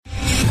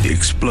The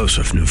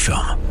explosive new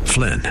film,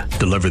 Flynn,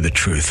 deliver the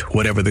truth,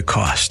 whatever the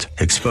cost,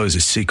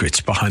 exposes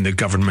secrets behind the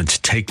government's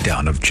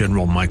takedown of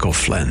General Michael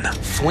Flynn.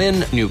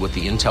 Flynn knew what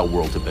the intel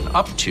world had been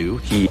up to.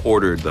 He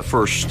ordered the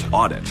first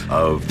audit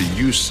of the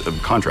use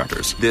of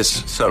contractors.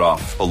 This set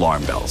off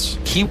alarm bells.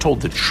 He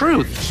told the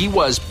truth. He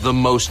was the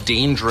most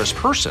dangerous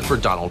person for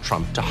Donald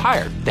Trump to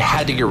hire. They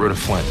had to get rid of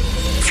Flynn.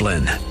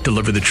 Flynn,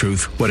 deliver the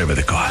truth, whatever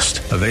the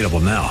cost. Available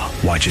now.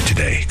 Watch it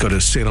today. Go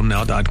to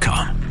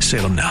salemnow.com.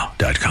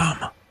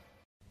 salemnow.com.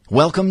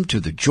 Welcome to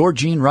the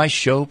Georgene Rice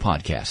Show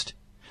podcast.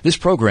 This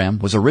program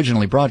was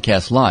originally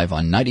broadcast live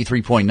on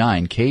 93.9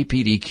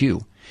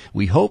 KPDQ.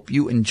 We hope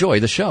you enjoy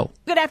the show.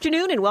 Good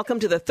afternoon and welcome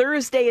to the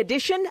Thursday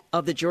edition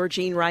of the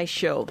Georgene Rice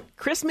Show.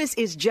 Christmas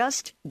is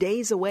just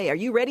days away. Are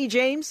you ready,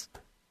 James?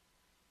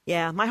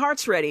 Yeah, my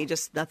heart's ready,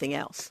 just nothing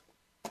else.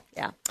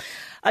 Yeah.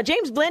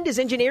 James Blend is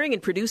engineering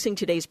and producing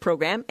today's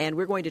program, and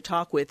we're going to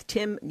talk with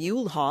Tim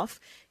Muehlhoff.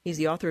 He's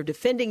the author of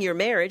Defending Your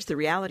Marriage, The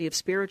Reality of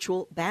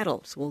Spiritual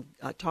Battles. We'll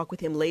talk with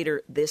him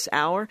later this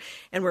hour.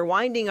 And we're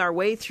winding our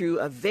way through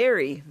a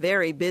very,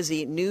 very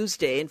busy news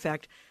day. In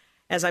fact,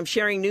 as I'm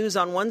sharing news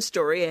on one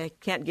story, I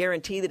can't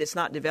guarantee that it's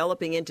not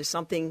developing into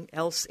something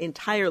else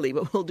entirely,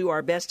 but we'll do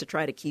our best to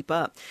try to keep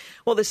up.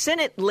 Well, the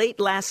Senate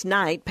late last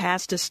night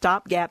passed a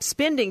stopgap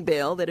spending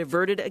bill that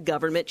averted a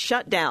government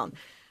shutdown,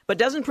 but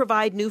doesn't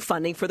provide new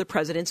funding for the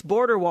president's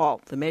border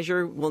wall. The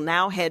measure will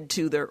now headed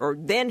to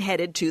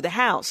the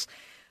House.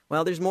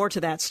 Well, there's more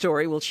to that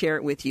story. We'll share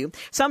it with you.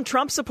 Some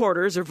Trump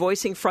supporters are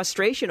voicing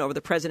frustration over the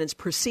president's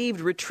perceived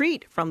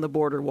retreat from the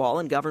border wall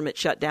and government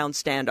shutdown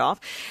standoff.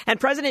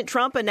 And President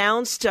Trump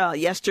announced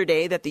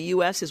yesterday that the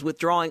U.S. is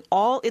withdrawing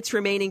all its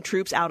remaining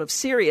troops out of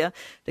Syria,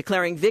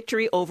 declaring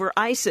victory over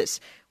ISIS.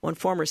 One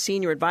former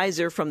senior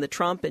advisor from the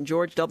Trump and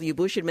George W.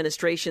 Bush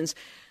administrations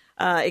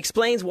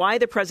explains why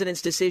the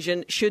president's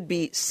decision should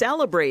be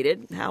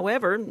celebrated.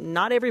 However,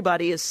 not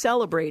everybody is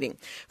celebrating.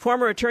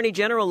 Former Attorney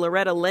General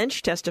Loretta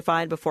Lynch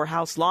testified before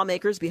House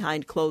lawmakers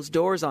behind closed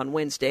doors on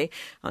Wednesday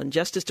on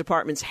Justice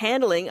Department's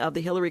handling of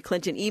the Hillary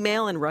Clinton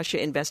email and Russia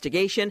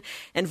investigation.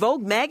 And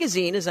Vogue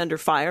magazine is under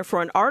fire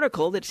for an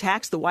article that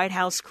attacks the White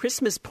House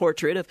Christmas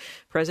portrait of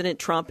President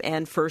Trump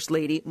and First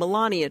Lady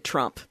Melania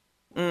Trump.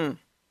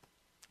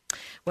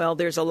 Well,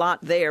 there's a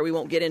lot there. We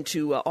won't get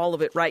into all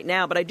of it right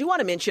now, but I do want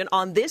to mention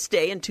on this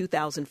day in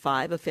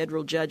 2005, a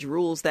federal judge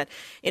rules that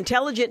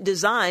intelligent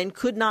design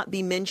could not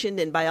be mentioned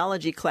in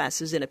biology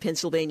classes in a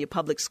Pennsylvania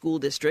public school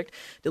district,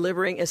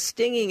 delivering a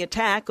stinging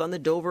attack on the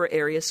Dover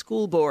Area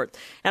School Board.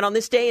 And on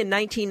this day in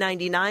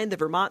 1999, the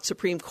Vermont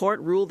Supreme Court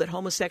ruled that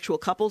homosexual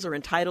couples are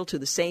entitled to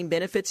the same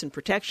benefits and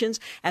protections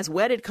as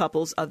wedded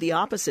couples of the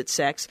opposite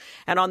sex.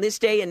 And on this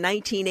day in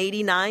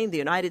 1989, the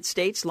United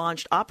States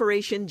launched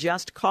Operation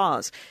Just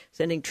Cause,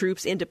 sending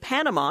troops into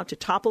Panama to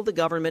topple the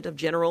government of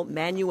General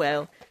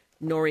Manuel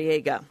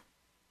Noriega.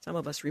 Some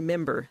of us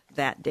remember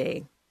that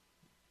day.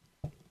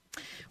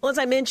 Well, as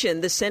I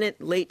mentioned, the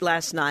Senate late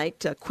last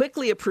night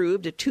quickly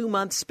approved a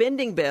 2-month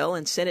spending bill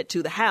and sent it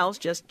to the House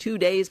just 2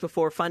 days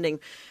before funding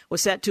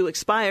was set to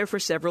expire for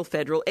several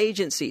federal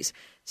agencies.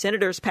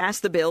 Senators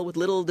passed the bill with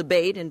little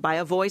debate, and by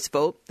a voice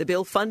vote, the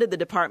bill funded the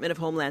Department of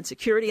Homeland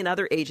Security and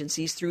other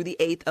agencies through the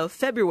 8th of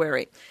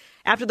February.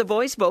 After the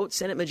voice vote,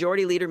 Senate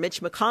Majority Leader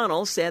Mitch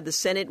McConnell said the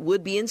Senate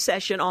would be in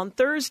session on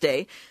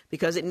Thursday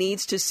because it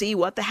needs to see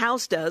what the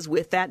House does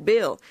with that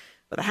bill.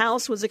 But the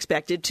House was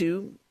expected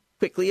to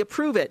quickly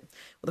approve it.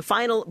 Well, the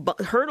final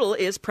hurdle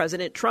is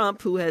President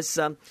Trump, who has,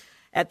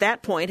 at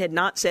that point, had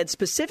not said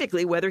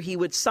specifically whether he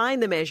would sign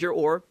the measure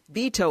or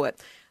veto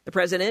it. The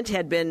president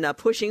had been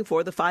pushing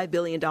for the $5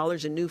 billion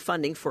in new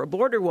funding for a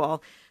border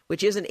wall,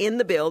 which isn't in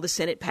the bill the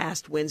Senate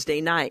passed Wednesday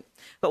night.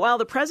 But while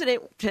the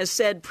president has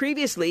said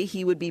previously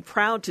he would be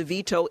proud to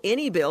veto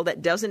any bill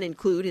that doesn't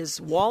include his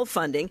wall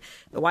funding,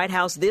 the White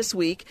House this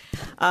week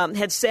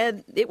had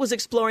said it was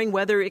exploring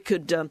whether it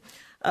could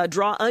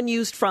draw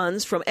unused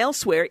funds from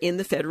elsewhere in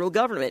the federal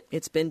government.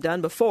 It's been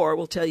done before.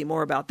 We'll tell you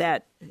more about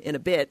that in a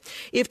bit.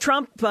 If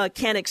Trump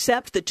can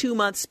accept the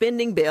 2-month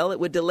spending bill, it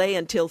would delay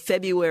until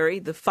February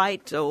the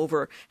fight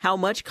over how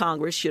much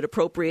Congress should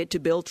appropriate to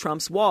build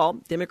Trump's wall.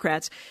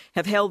 Democrats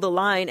have held the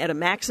line at a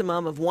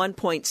maximum of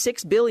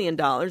 $1.6 billion,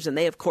 and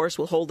they, of course,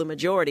 will hold the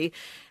majority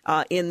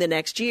in the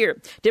next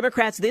year.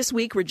 Democrats this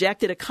week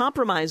rejected a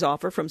compromise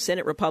offer from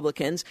Senate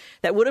Republicans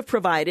that would have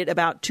provided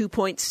about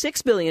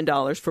 $2.6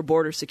 billion for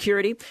border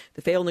security.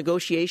 The failed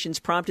negotiations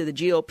prompted the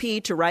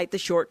GOP to write the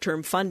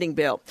short-term funding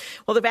bill.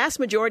 Well, the vast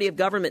majority of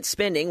government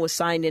spending was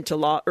signed into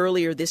law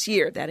earlier this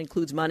year. That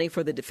includes money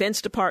for the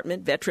Defense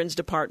Department, Veterans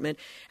Department,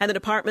 and the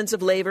Departments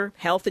of Labor,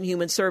 Health and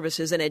Human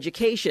Services, and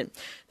Education.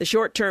 The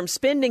short-term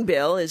spending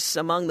bill is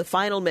among the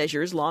final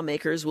measures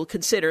lawmakers will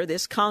consider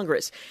this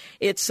Congress.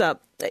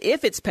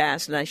 If it's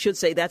passed, and I should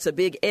say that's a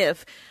big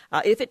if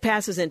it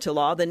passes into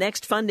law, the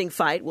next funding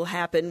fight will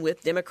happen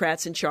with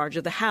Democrats in charge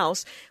of the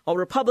House, while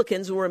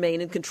Republicans will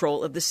remain in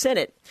control of the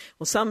Senate.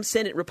 Well, some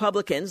Senate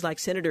Republicans, like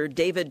Senator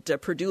David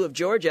Perdue of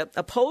Georgia,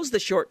 opposed the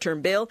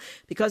short-term bill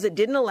because it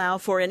didn't allow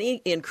for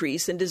any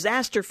increase in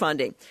disaster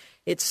funding.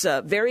 It's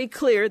very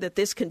clear that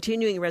this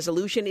continuing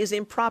resolution is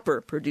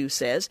improper, Perdue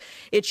says.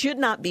 It should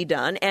not be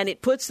done, and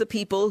it puts the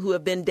people who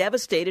have been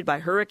devastated by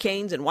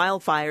hurricanes and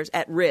wildfires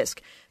at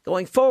risk.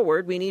 Going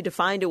forward, we need to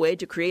find a way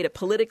to create a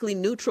politically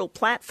neutral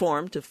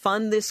platform to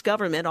fund this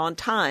government on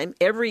time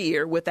every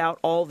year without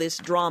all this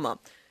drama.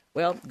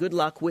 Well, good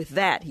luck with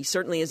that. He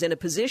certainly is in a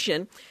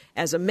position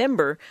as a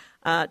member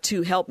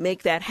to help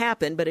make that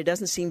happen, but it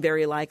doesn't seem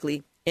very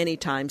likely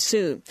anytime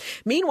soon.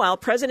 Meanwhile,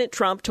 President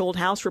Trump told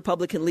House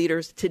Republican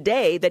leaders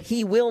today that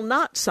he will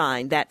not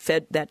sign that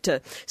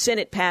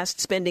Senate-passed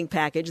spending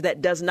package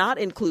that does not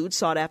include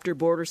sought-after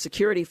border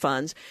security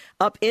funds,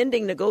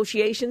 upending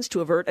negotiations to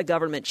avert a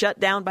government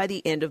shutdown by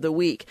the end of the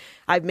week.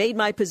 I've made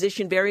my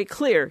position very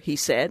clear, he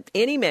said.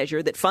 Any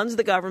measure that funds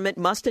the government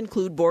must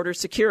include border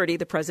security,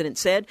 the president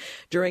said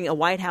during a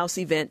White House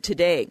event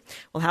today.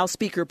 Well, House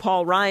Speaker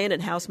Paul Ryan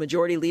and House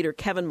Majority Leader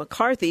Kevin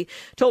McCarthy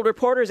told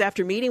reporters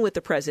after meeting with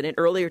the president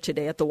earlier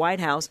today at the White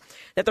House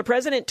that the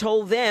president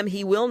told them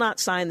he will not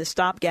sign the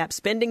stopgap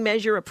spending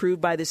measure approved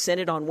by the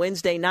Senate on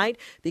Wednesday night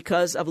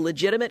because of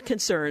legitimate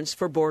concerns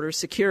for border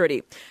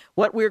security.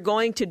 What we're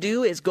going to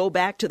do is go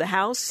back to the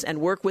House and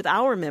work with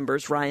our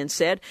members, Ryan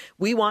said.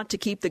 We want to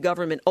keep the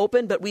government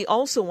open, but we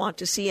also want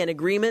to see an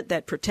agreement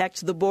that protects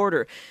the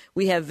border.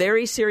 We have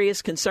very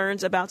serious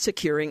concerns about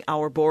securing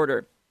our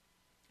border.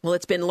 Well,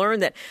 it's been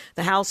learned that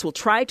the House will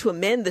try to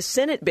amend the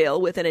Senate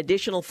bill with an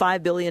additional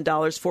 $5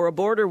 billion for a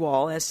border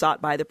wall as sought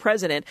by the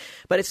president,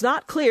 but it's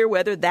not clear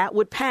whether that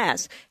would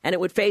pass, and it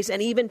would face an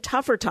even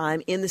tougher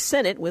time in the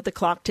Senate with the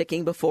clock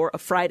ticking before a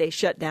Friday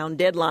shutdown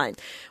deadline.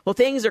 Well,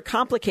 things are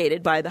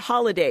complicated by the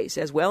holidays,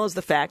 as well as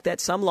the fact that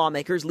some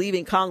lawmakers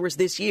leaving Congress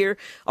this year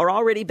are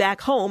already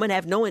back home and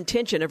have no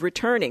intention of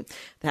returning.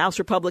 The House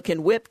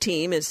Republican whip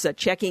team is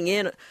checking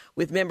in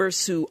with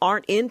members who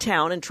aren't in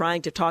town and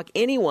trying to talk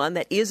anyone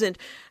that isn't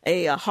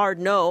a hard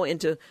no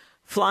into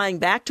flying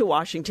back to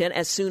Washington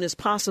as soon as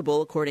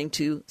possible, according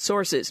to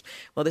sources.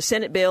 Well, the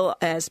Senate bill,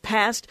 as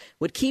passed,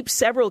 would keep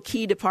several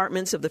key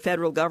departments of the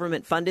federal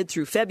government funded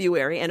through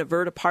February and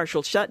avert a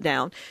partial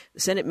shutdown. The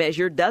Senate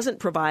measure does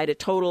provide a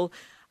total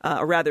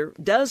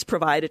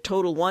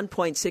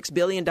 $1.6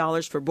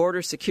 billion for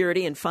border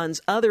security and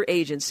funds other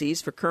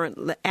agencies for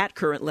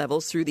current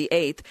levels through the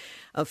 8th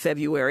of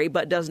February,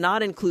 but does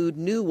not include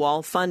new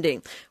wall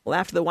funding. Well,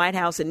 after the White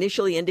House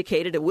initially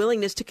indicated a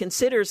willingness to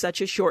consider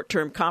such a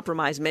short-term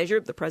compromise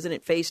measure, the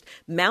president faced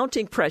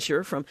mounting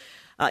pressure from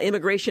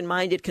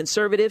immigration-minded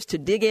conservatives to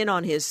dig in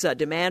on his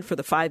demand for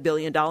the $5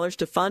 billion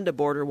to fund a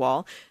border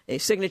wall, a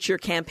signature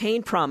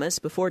campaign promise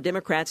before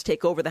Democrats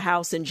take over the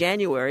House in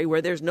January,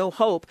 where there's no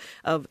hope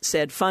of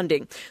said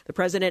funding. The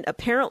president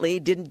apparently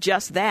did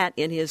just that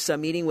in his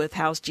meeting with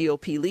House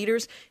GOP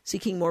leaders,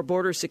 seeking more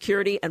border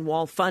security and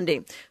wall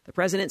funding. The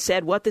president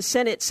said what the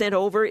Senate sent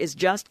over is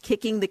just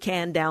kicking the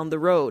can down the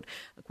road.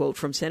 A quote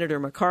from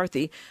Senator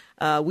McCarthy.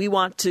 We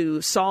want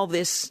to solve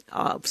this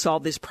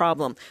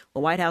problem. The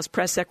White House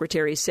Press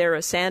Secretary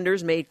Sarah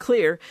Sanders made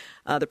clear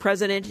the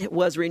president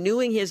was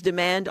renewing his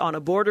demand on a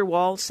border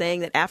wall,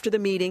 saying that after the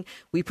meeting,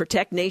 we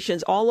protect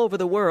nations all over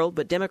the world,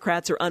 but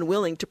Democrats are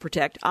unwilling to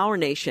protect our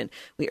nation.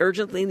 We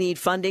urgently need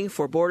funding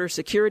for border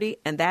security,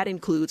 and that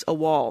includes a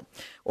wall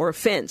or a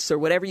fence or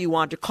whatever you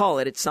want to call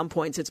it. At some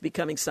points, it's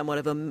becoming somewhat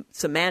of a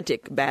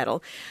semantic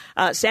battle.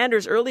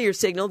 Sanders earlier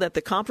signaled that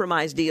the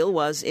compromise deal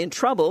was in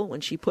trouble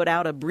when she put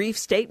out a brief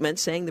statement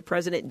saying the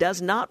president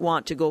does not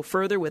want to go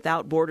further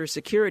without border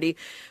security,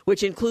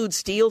 which includes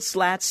steel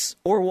slats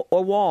or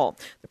a wall.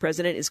 The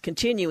president is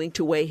continuing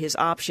to weigh his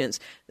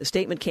options. The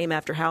statement came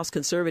after House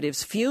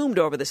conservatives fumed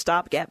over the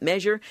stopgap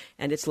measure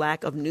and its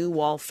lack of new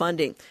wall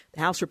funding.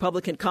 The House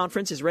Republican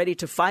Conference is ready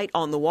to fight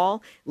on the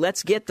wall.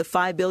 Let's get the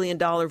 $5 billion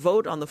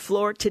vote on the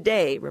floor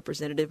today,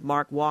 Representative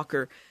Mark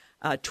Walker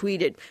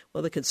tweeted.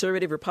 Well, the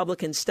Conservative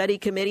Republican Study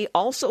Committee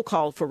also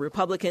called for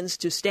Republicans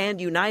to stand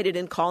united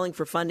in calling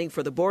for funding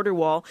for the border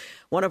wall.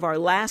 One of our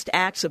last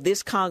acts of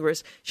this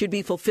Congress should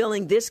be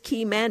fulfilling this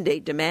key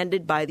mandate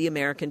demanded by the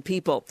American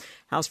people.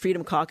 House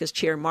Freedom Caucus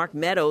Chair Mark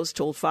Meadows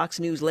told Fox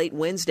News late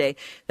Wednesday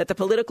that the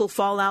political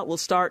fallout will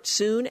start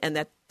soon and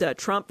that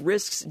Trump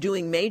risks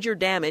doing major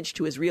damage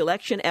to his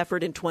reelection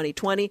effort in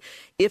 2020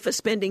 if a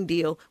spending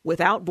deal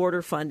without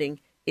border funding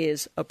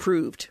is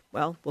approved.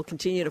 Well, we'll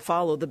continue to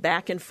follow the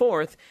back and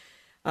forth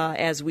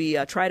as we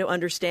try to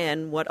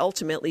understand what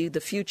ultimately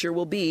the future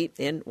will be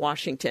in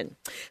Washington.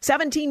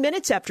 17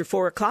 minutes after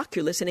 4 o'clock,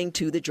 you're listening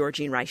to The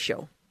Georgene Rice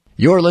Show.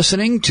 You're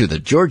listening to The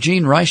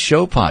Georgene Rice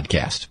Show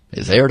podcast.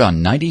 It's aired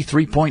on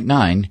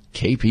 93.9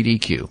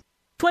 KPDQ.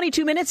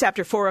 22 minutes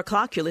after 4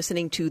 o'clock, you're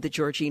listening to The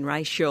Georgene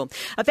Rice Show.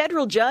 A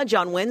federal judge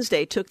on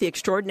Wednesday took the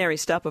extraordinary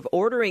step of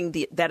ordering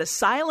that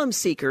asylum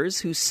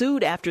seekers who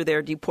sued after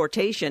their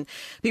deportation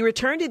be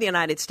returned to the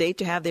United States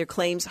to have their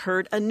claims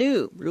heard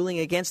anew, ruling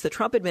against the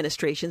Trump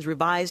administration's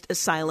revised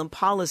asylum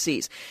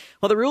policies.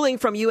 Well, the ruling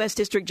from U.S.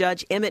 District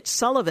Judge Emmett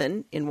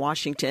Sullivan in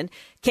Washington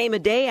came a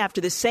day after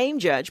the same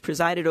judge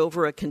presided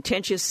over a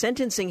contentious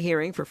sentencing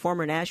hearing for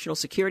former National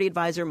Security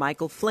Advisor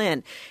Michael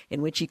Flynn,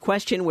 in which he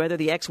questioned whether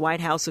the ex-White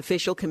House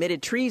official official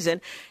committed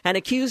treason and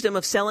accused him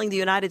of selling the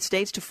United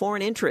States to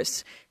foreign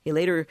interests. He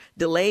later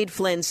delayed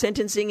Flynn's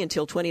sentencing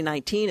until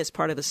 2019 as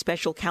part of a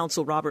special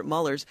counsel Robert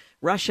Mueller's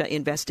Russia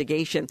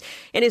investigation.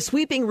 In his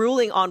sweeping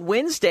ruling on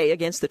Wednesday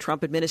against the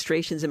Trump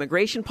administration's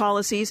immigration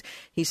policies,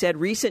 he said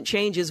recent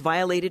changes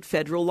violated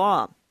federal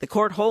law. The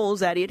court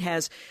holds that it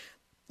has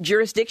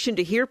jurisdiction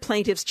to hear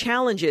plaintiffs'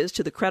 challenges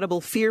to the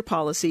credible fear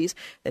policies,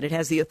 that it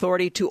has the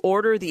authority to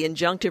order the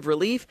injunctive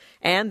relief,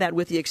 and that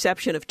with the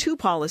exception of two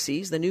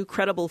policies, the new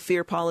credible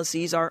fear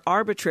policies are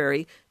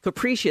arbitrary,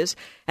 capricious,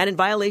 and in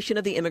violation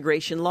of the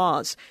immigration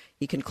laws.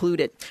 He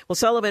concluded. Well,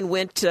 Sullivan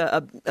went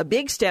a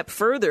big step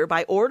further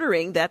by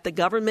ordering that the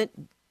government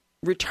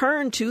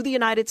return to the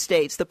United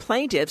States the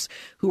plaintiffs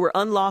who were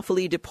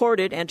unlawfully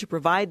deported and to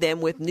provide them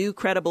with new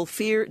credible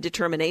fear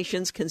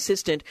determinations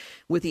consistent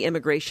with the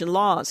immigration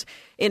laws.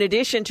 In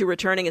addition to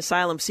returning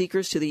asylum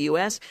seekers to the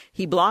U.S.,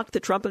 he blocked the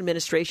Trump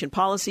administration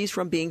policies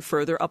from being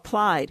further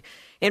applied.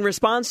 In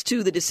response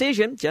to the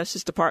decision,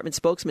 Justice Department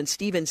spokesman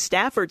Stephen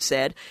Stafford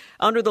said,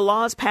 under the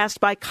laws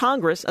passed by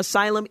Congress,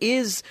 asylum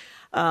is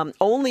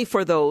only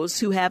for those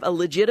who have a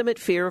legitimate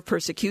fear of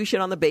persecution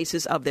on the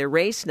basis of their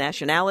race,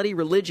 nationality,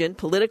 religion,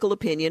 political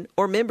opinion,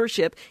 or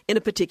membership in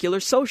a particular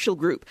social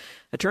group.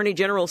 Attorney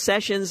General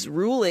Sessions'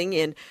 ruling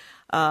in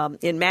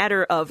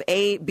matter of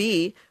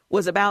A.B.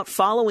 was about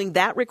following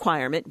that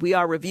requirement. We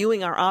are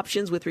reviewing our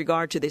options with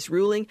regard to this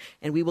ruling,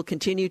 and we will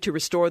continue to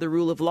restore the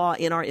rule of law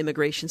in our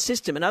immigration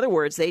system. In other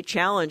words, they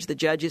challenged the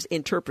judge's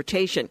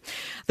interpretation.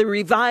 The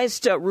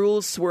revised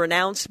rules were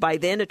announced by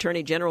then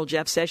Attorney General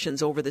Jeff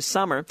Sessions over the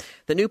summer.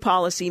 The new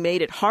policy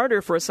made it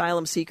harder for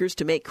asylum seekers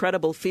to make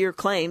credible fear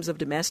claims of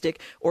domestic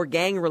or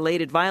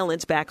gang-related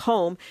violence back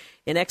home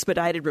in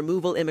expedited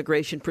removal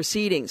immigration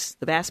proceedings.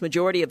 The vast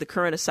majority of the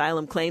current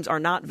asylum claims are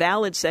not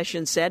valid,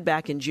 Sessions said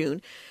back in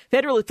June.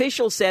 Federal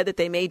officials said that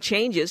they made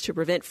changes to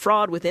prevent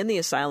fraud within the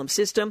asylum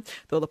system,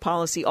 though the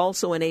policy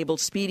also enabled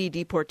speedy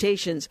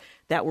deportations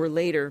that were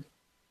later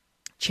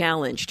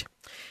challenged.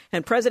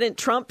 And President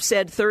Trump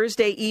said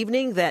Thursday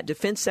evening that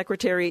Defense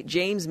Secretary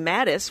James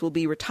Mattis will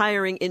be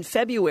retiring in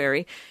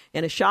February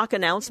in a shock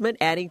announcement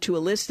adding to a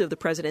list of the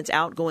president's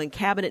outgoing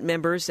cabinet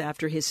members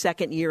after his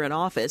second year in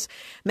office.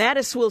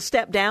 Mattis will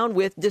step down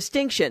with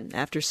distinction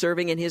after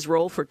serving in his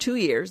role for 2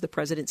 years, the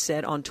president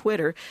said on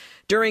Twitter.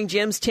 During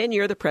Jim's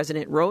tenure, the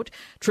president wrote,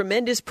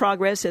 tremendous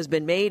progress has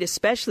been made,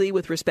 especially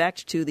with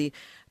respect to the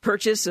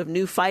purchase of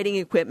new fighting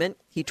equipment.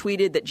 He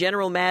tweeted that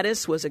General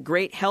Mattis was a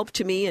great help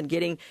to me in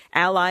getting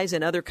allies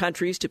and other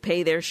countries to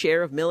pay their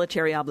share of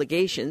military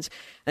obligations.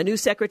 A new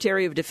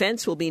Secretary of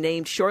Defense will be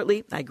named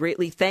shortly. I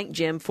greatly thank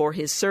Jim for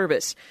his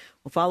service.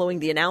 Well, following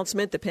the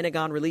announcement, the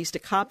Pentagon released a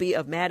copy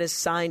of Mattis'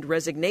 signed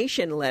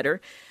resignation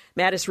letter.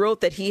 Mattis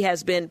wrote that he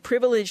has been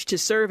privileged to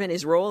serve in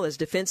his role as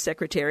Defense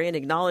Secretary and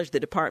acknowledged the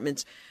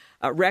department's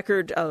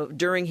record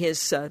during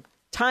his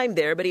time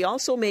there, but he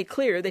also made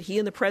clear that he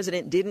and the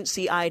president didn't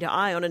see eye to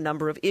eye on a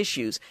number of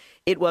issues.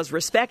 It was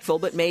respectful,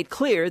 but made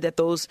clear that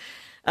those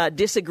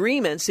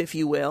disagreements, if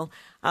you will,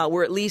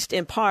 were at least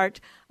in part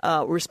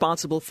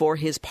responsible for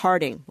his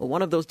parting. Well,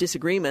 one of those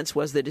disagreements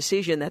was the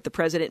decision that the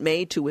president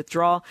made to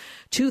withdraw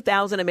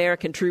 2,000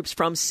 American troops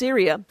from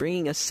Syria,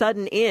 bringing a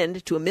sudden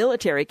end to a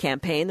military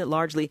campaign that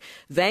largely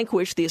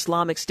vanquished the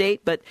Islamic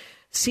State, but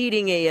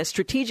ceding a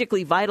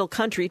strategically vital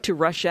country to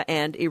Russia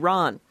and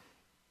Iran.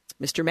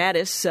 Mr.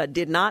 Mattis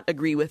did not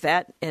agree with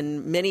that,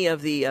 and many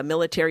of the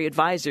military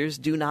advisors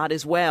do not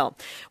as well.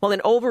 Well,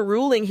 in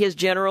overruling his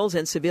generals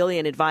and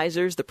civilian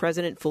advisors, the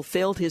president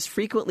fulfilled his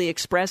frequently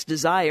expressed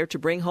desire to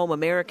bring home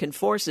American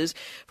forces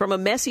from a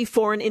messy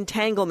foreign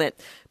entanglement.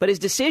 But his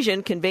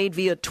decision, conveyed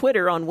via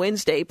Twitter on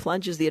Wednesday,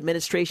 plunges the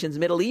administration's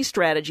Middle East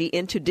strategy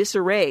into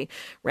disarray,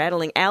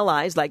 rattling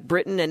allies like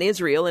Britain and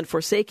Israel and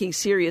forsaking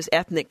Syria's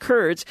ethnic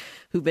Kurds,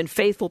 who've been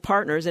faithful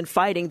partners in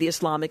fighting the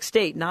Islamic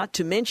State, not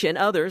to mention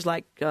others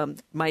like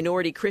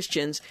minority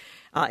Christians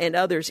and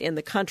others in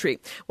the country.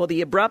 Well,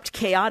 the abrupt,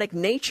 chaotic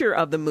nature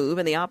of the move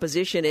and the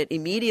opposition it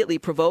immediately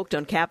provoked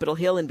on Capitol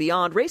Hill and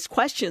beyond raised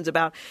questions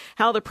about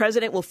how the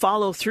president will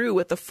follow through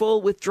with the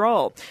full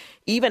withdrawal.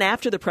 Even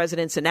after the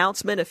president's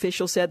announcement,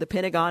 officials said the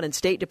Pentagon and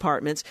State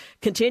Departments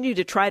continue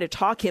to try to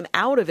talk him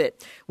out of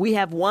it. We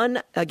have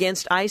won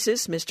against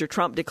ISIS, Mr.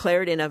 Trump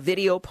declared in a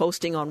video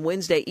posting on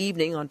Wednesday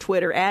evening on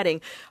Twitter,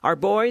 adding, our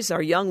boys,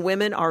 our young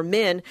women, our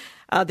men,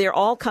 they're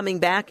all coming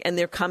back, and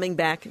they're coming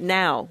back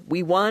now.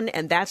 We won,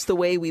 and that's the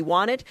way we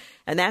want it,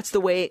 and that's the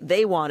way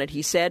they want it,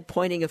 he said,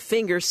 pointing a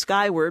finger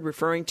skyward,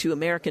 referring to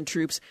American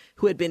troops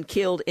who had been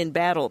killed in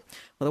battle.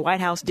 Well, the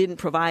White House didn't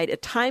provide a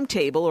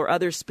timetable or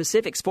other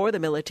specifics for the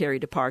military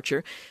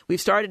departure.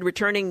 We've started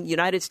returning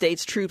United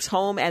States troops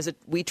home as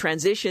we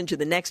transition to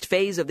the next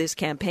phase of this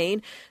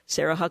campaign,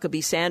 Sarah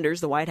Huckabee Sanders,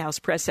 the White House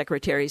press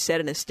secretary,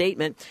 said in a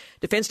statement.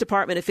 Defense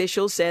Department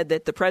officials said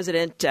that the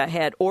president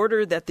had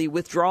ordered that the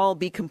withdrawal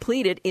be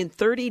completed in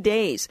 30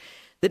 days.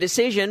 The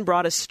decision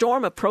brought a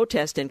storm of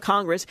protest in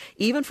Congress,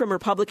 even from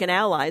Republican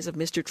allies of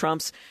Mr.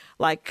 Trump's,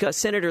 like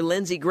Senator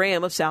Lindsey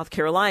Graham of South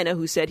Carolina,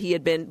 who said he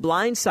had been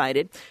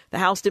blindsided. The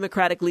House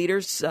Democratic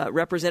leaders,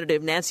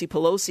 Representative Nancy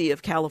Pelosi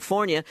of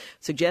California,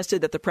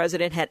 suggested that the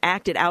president had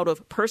acted out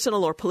of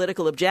personal or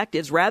political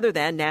objectives rather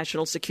than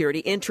national security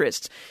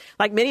interests.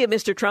 Like many of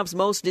Mr. Trump's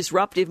most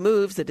disruptive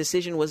moves, the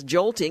decision was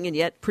jolting and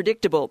yet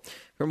predictable.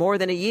 For more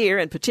than a year,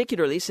 and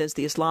particularly since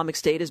the Islamic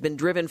State has been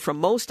driven from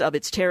most of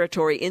its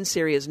territory in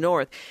Syria's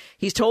north,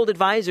 he's told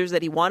advisors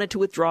that he wanted to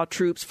withdraw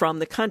troops from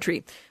the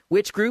country.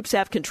 Which groups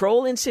have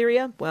control in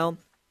Syria? Well,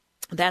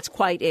 that's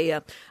quite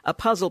a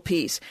puzzle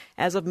piece.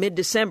 As of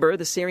mid-December,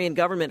 the Syrian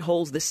government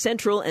holds the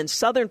central and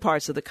southern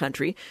parts of the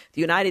country.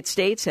 The United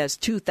States has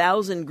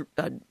 2,000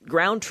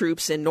 ground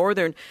troops in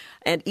northern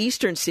and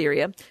eastern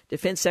Syria.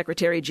 Defense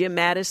Secretary Jim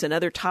Mattis and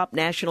other top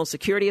national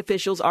security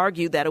officials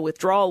argued that a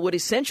withdrawal would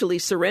essentially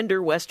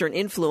surrender Western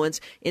influence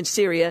in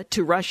Syria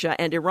to Russia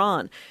and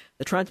Iran.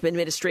 The Trump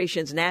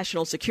administration's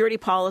national security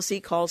policy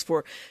calls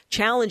for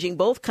challenging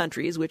both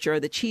countries, which are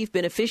the chief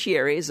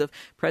beneficiaries of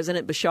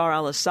President Bashar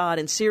al-Assad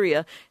in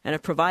Syria and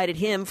have provided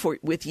him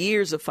with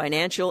years of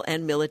financial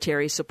and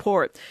military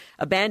support.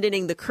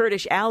 Abandoning the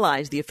Kurdish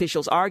allies, the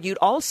officials argued,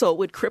 also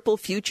would cripple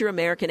future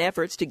American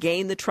efforts to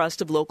gain the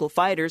trust of local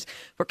fighters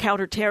for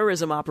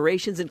counterterrorism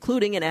operations,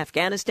 including in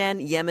Afghanistan,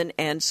 Yemen,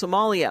 and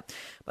Somalia.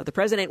 But the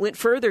president went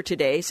further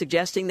today,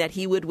 suggesting that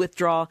he would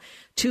withdraw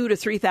 2,000 to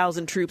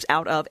 3,000 troops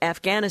out of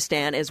Afghanistan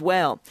as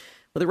well.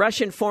 Well, the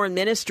Russian foreign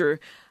minister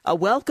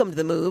welcomed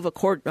the move. Of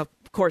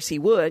course he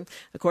would,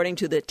 according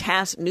to the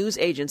TASS news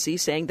agency,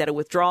 saying that a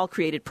withdrawal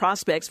created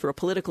prospects for a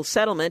political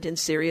settlement in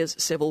Syria's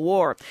civil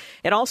war.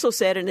 It also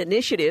said an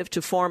initiative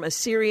to form a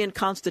Syrian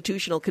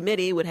constitutional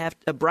committee would have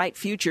a bright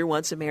future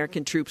once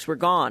American troops were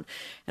gone.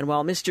 And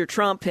while Mr.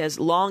 Trump has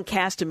long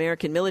cast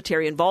American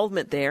military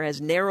involvement there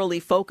as narrowly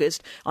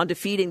focused on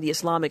defeating the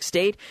Islamic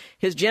State,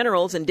 his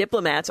generals and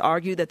diplomats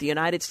argue that the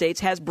United States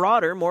has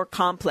broader, more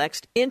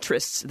complex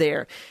interests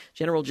there.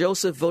 General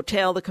Joseph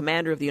Votel, the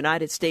commander of the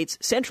United States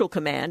Central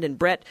Command,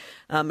 and Brett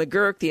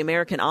McGurk, the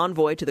American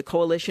envoy to the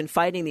coalition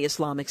fighting the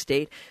Islamic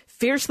State,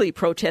 fiercely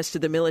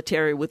protested the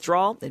military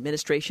withdrawal.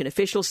 Administration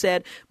officials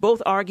said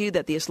both argued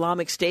that the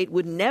Islamic State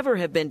would never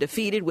have been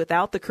defeated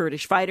without the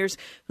Kurdish fighters,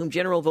 whom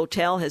General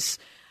Votel has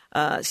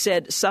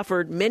said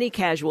suffered many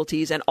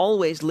casualties and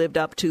always lived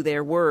up to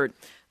their word.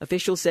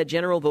 Officials said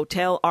General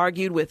Votel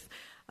argued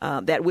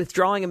that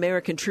withdrawing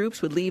American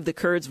troops would leave the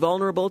Kurds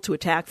vulnerable to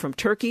attack from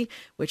Turkey,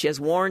 which has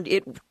warned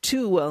it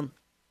too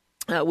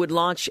would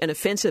launch an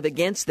offensive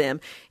against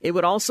them. It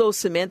would also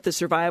cement the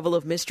survival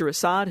of Mr.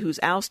 Assad, whose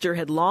ouster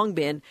had long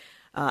been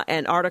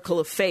an article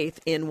of faith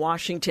in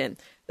Washington.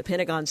 The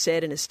Pentagon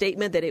said in a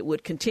statement that it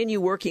would continue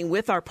working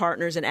with our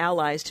partners and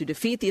allies to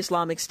defeat the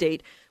Islamic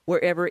State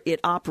wherever it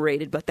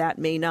operated, but that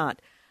may not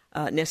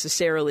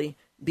necessarily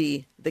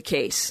be the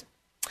case.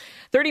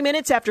 30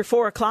 minutes after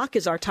 4 o'clock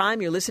is our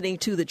time. You're listening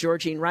to The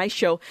Georgene Rice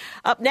Show.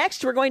 Up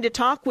next, we're going to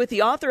talk with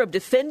the author of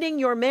Defending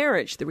Your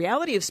Marriage, The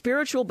Reality of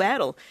Spiritual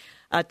Battle.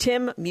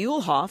 Tim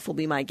Muehlhoff will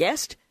be my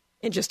guest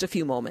in just a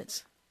few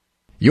moments.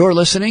 You're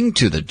listening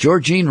to The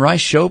Georgene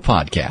Rice Show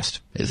podcast.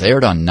 It's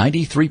aired on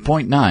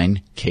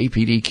 93.9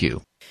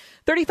 KPDQ.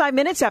 35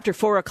 minutes after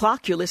 4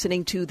 o'clock, you're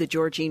listening to The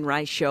Georgene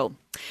Rice Show.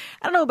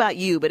 I don't know about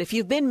you, but if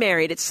you've been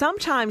married, it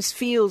sometimes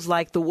feels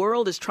like the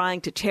world is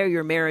trying to tear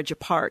your marriage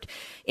apart.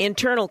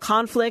 Internal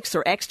conflicts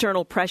or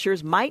external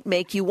pressures might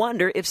make you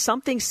wonder if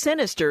something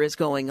sinister is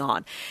going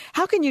on.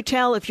 How can you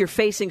tell if you're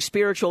facing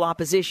spiritual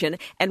opposition,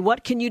 and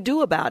what can you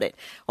do about it?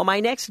 Well, my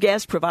next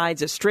guest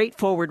provides a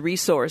straightforward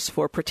resource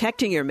for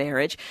protecting your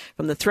marriage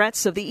from the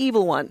threats of the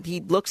evil one.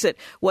 He looks at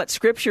what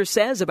Scripture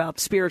says about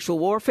spiritual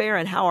warfare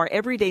and how our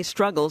everyday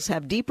struggles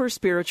have deeper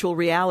spiritual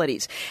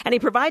realities. And he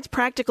provides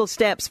practical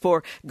steps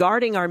for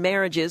guarding our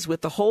marriages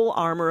with the whole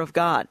armor of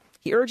God.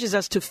 He urges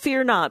us to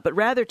fear not, but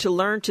rather to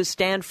learn to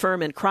stand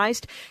firm in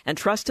Christ and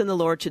trust in the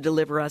Lord to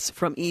deliver us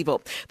from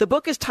evil. The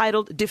book is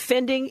titled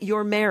Defending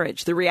Your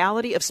Marriage, The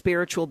Reality of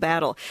Spiritual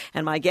Battle.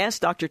 And my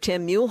guest, Dr.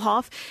 Tim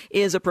Muehlhoff,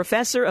 is a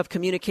professor of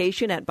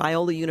communication at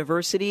Biola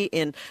University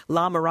in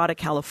La Mirada,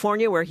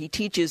 California, where he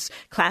teaches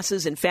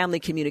classes in family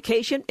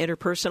communication,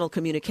 interpersonal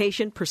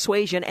communication,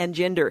 persuasion, and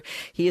gender.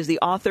 He is the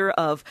author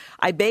of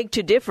I Beg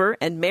to Differ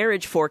and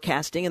Marriage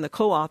Forecasting, and the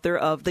co-author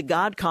of The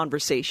God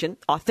Conversation,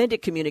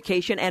 Authentic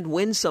Communication, and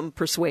Winsome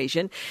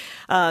Persuasion.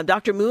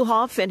 Dr.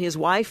 Muehlhoff and his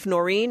wife,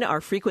 Noreen, are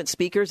frequent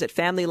speakers at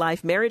Family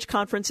Life Marriage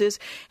Conferences,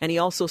 and he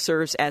also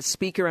serves as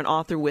speaker and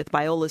author with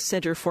Biola's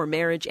Center for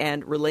Marriage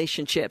and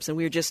Relationships. And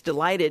we're just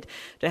delighted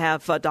to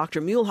have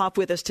Dr. Muehlhoff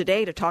with us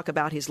today to talk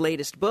about his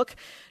latest book,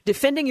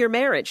 Defending Your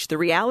Marriage, The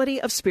Reality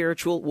of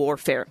Spiritual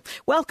Warfare.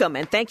 Welcome,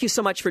 and thank you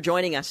so much for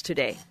joining us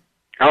today.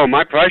 Oh,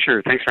 my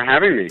pleasure. Thanks for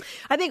having me.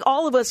 I think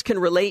all of us can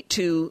relate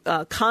to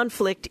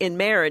conflict in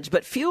marriage,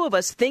 but few of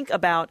us think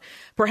about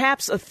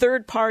perhaps a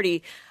third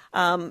party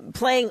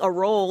playing a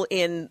role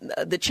in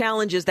the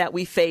challenges that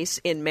we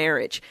face in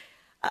marriage.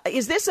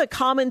 Is this a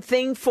common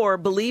thing for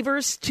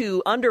believers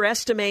to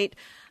underestimate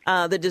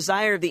the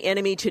desire of the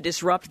enemy to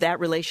disrupt that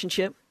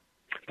relationship?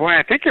 Boy,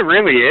 I think it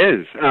really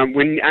is.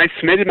 When I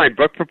submitted my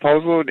book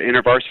proposal to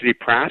InterVarsity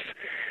Press,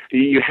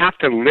 you have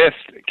to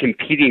list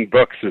competing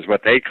books, is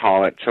what they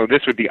call it. So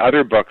this would be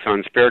other books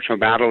on spiritual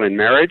battle and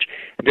marriage.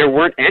 There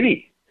weren't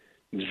any.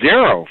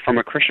 Zero from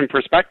a Christian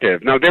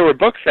perspective. Now, there were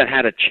books that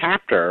had a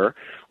chapter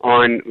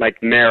on,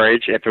 like,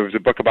 marriage, if it was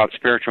a book about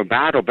spiritual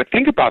battle, but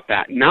think about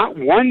that. Not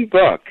one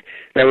book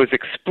that was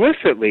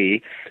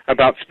explicitly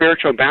about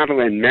spiritual battle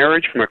and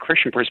marriage from a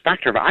Christian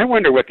perspective. I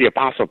wonder what the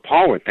Apostle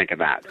Paul would think of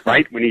that,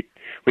 right? When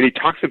he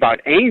talks about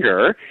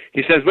anger,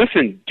 he says,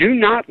 listen, do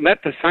not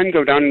let the sun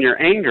go down in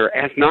your anger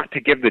as not to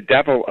give the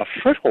devil a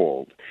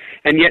foothold.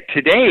 And yet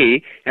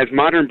today, as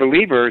modern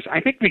believers,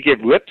 I think we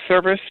give lip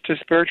service to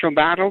spiritual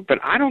battle, but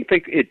I don't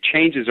think it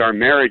changes our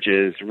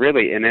marriages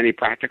really in any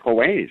practical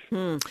ways.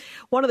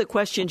 One of the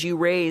questions you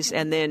raise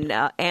and then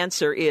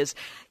answer is,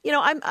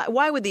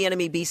 why would the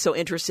enemy be so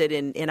interested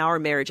in our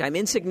marriage? I'm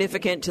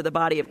insignificant to the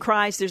body of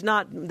Christ. There's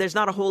not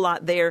a whole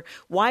lot there.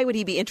 Why would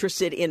he be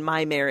interested in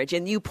my marriage?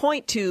 And you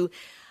point to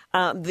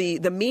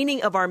the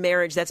meaning of our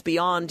marriage that's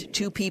beyond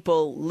two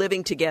people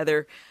living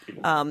together,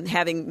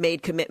 having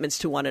made commitments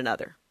to one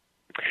another.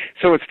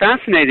 So what's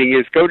fascinating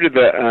is go to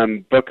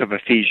the book of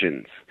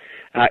Ephesians.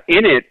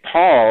 In it,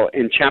 Paul,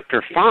 in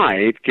chapter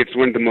 5, gives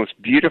one of the most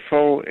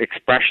beautiful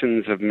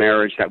expressions of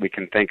marriage that we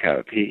can think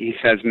of. He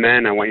says,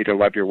 men, I want you to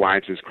love your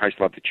wives as Christ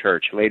loved the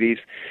church. Ladies,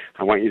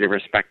 I want you to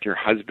respect your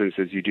husbands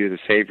as you do the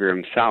Savior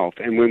himself.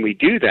 And when we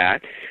do that,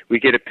 we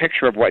get a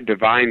picture of what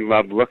divine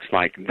love looks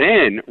like.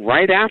 Then,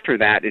 right after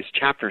that is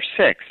chapter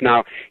 6.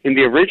 Now, in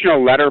the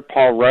original letter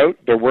Paul wrote,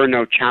 there were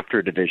no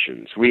chapter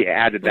divisions. We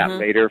added that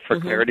later for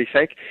clarity's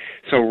sake.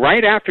 So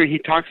right after he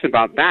talks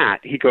about that,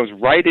 he goes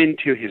right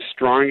into his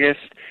strongest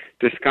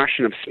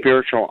discussion of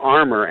spiritual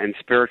armor and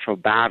spiritual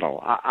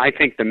battle. I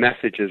think the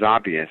message is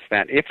obvious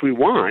that if we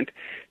want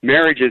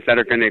marriages that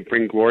are going to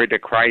bring glory to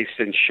Christ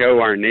and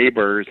show our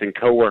neighbors and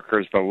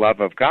coworkers the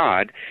love of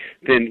God,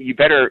 then you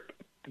better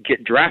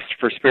get dressed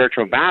for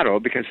spiritual battle,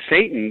 because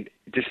Satan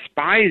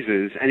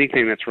despises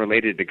anything that's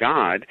related to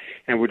God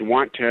and would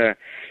want to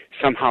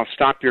somehow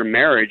stop your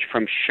marriage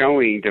from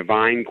showing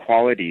divine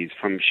qualities,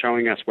 from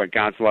showing us what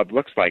God's love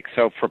looks like.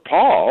 So for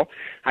Paul,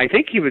 I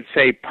think he would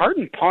say part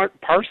and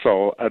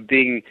parcel of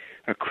being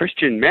a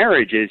Christian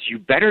marriage is you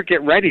better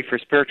get ready for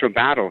spiritual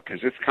battle, because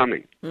it's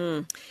coming.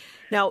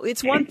 Now,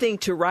 it's one thing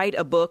to write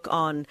a book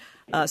on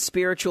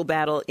spiritual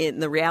battle,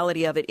 in the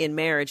reality of it in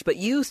marriage, but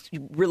you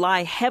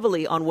rely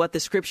heavily on what the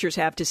Scriptures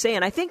have to say.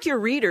 And I think your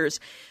readers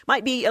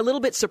might be a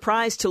little bit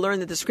surprised to learn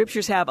that the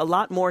Scriptures have a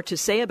lot more to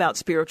say about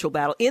spiritual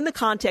battle in the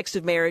context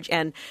of marriage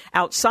and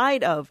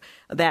outside of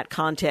that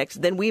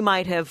context than we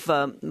might have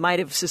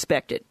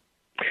suspected.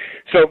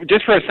 So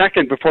just for a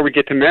second, before we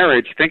get to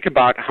marriage, think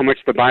about how much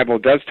the Bible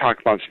does talk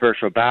about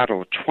spiritual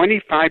battle.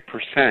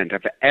 25%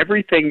 of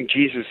everything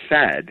Jesus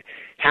said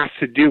has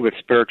to do with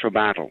spiritual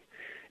battle.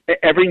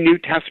 Every New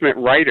Testament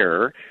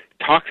writer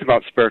talks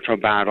about spiritual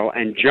battle,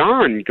 and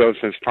John goes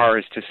as far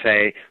as to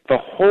say the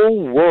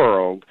whole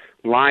world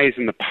lies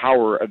in the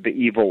power of the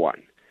evil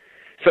one.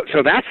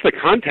 So that's the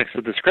context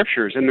of the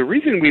Scriptures. And the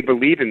reason we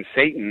believe in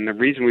Satan, the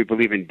reason we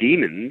believe in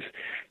demons,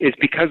 is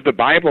because the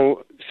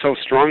Bible so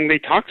strongly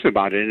talks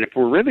about it. And if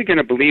we're really going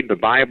to believe the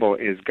Bible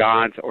is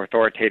God's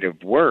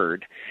authoritative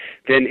word,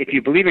 then if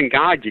you believe in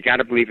God, you got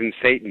to believe in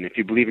Satan. If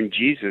you believe in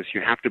Jesus,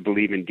 you have to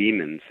believe in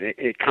demons.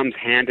 It comes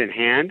hand in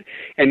hand.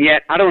 And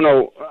yet, I don't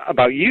know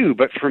about you,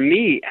 but for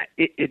me,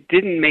 it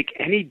didn't make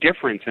any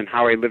difference in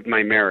how I lived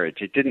my marriage.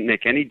 It didn't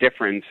make any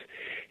difference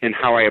in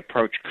how I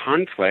approach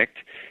conflict.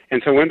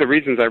 And so one of the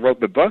reasons I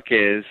wrote the book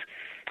is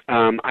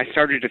I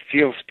started to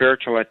feel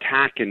spiritual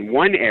attack in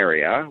one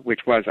area,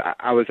 which was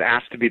I was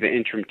asked to be the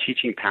interim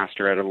teaching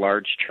pastor at a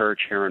large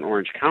church here in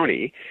Orange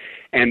County.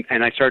 And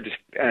I started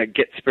to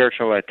get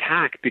spiritual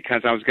attack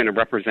because I was going to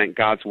represent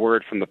God's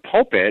word from the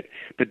pulpit.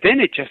 But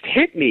then it just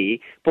hit me,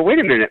 but wait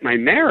a minute, my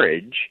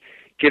marriage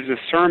gives a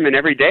sermon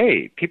every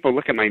day. People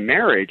look at my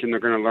marriage and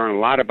they're going to learn a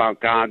lot about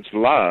God's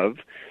love.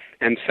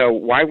 And so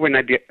why wouldn't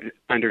I be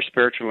under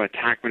spiritual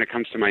attack when it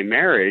comes to my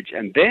marriage?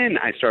 And then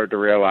I started to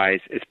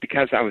realize it's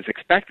because I was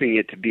expecting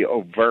it to be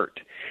overt.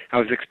 I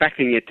was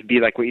expecting it to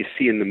be like what you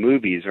see in the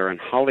movies or in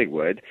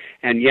Hollywood.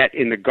 And yet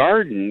in the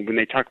garden, when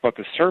they talk about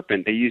the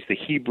serpent, they use the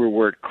Hebrew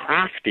word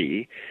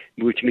crafty,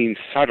 which means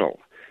subtle.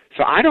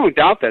 So I don't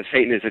doubt that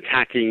Satan is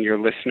attacking your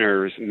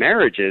listeners'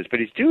 marriages, but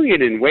he's doing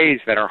it in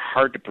ways that are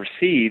hard to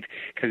perceive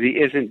because he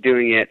isn't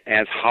doing it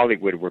as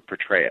Hollywood would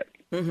portray it.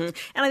 Mm-hmm.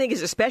 And I think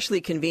it's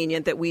especially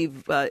convenient that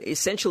we've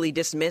essentially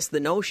dismissed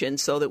the notion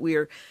so that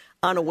we're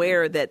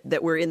unaware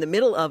that we're in the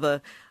middle of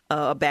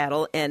a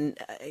battle. And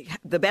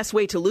the best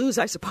way to lose,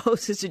 I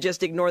suppose, is to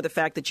just ignore the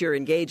fact that you're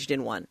engaged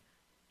in one.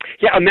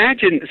 Yeah,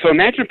 imagine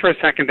for a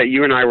second that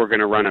you and I were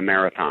going to run a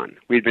marathon.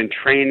 We'd been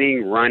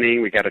training,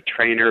 running, we got a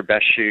trainer,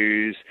 best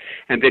shoes,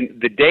 and then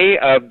the day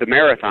of the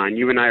marathon,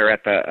 you and I are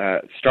at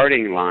the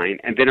starting line,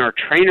 and then our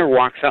trainer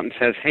walks up and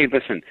says, hey,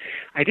 listen,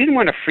 I didn't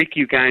want to freak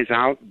you guys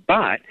out,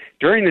 but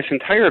during this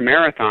entire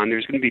marathon,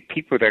 there's going to be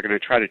people that are going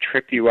to try to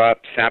trip you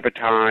up,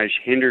 sabotage,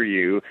 hinder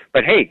you,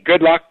 but hey,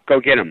 good luck,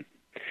 go get them.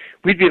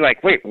 we'd be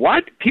like, wait,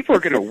 what? People are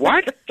going to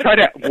what? Try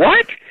to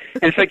what?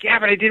 And it's like, yeah,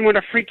 but I didn't want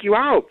to freak you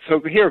out. So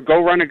here,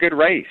 go run a good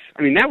race.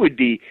 I mean, that would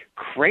be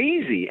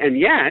crazy. And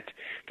yet,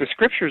 the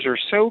scriptures are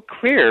so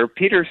clear.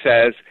 Peter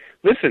says,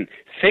 listen,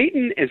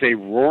 Satan is a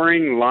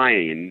roaring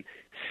lion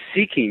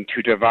seeking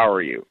to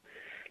devour you.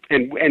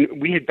 And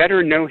we had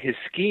better know his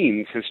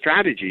schemes, his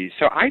strategies.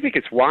 So I think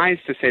it's wise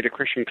to say to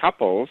Christian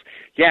couples,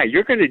 yeah,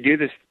 you're going to do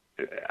this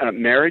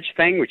marriage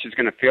thing, which is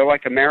going to feel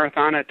like a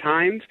marathon at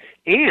times,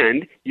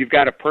 and you've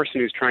got a person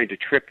who's trying to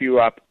trip you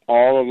up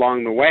all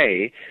along the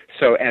way.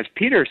 So as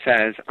Peter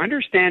says,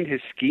 understand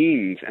his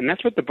schemes, and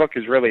that's what the book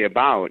is really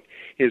about,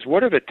 is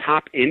what are the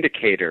top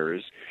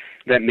indicators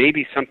that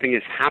maybe something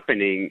is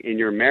happening in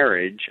your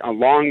marriage,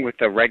 along with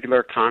the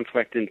regular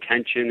conflict and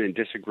tension and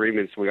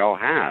disagreements we all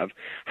have.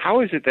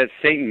 How is it that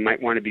Satan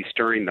might want to be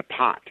stirring the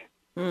pot?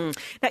 Now,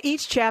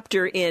 each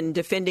chapter in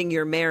Defending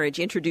Your Marriage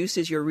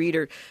introduces your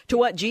reader to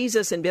what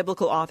Jesus and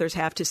biblical authors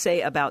have to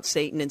say about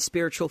Satan and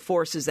spiritual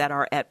forces that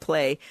are at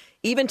play.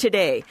 Even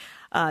today,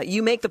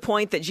 you make the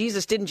point that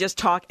Jesus didn't just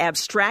talk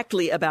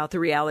abstractly about the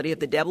reality of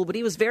the devil, but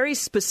he was very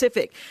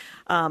specific,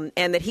 and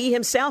that he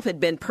himself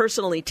had been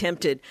personally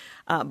tempted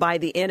by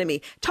the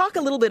enemy. Talk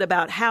a little bit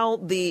about how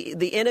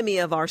the enemy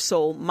of our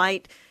soul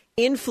might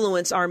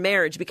influence our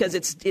marriage, because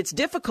it's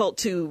difficult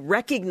to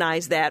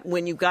recognize that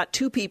when you've got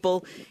two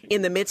people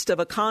in the midst of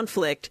a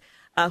conflict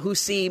who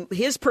see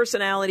his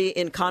personality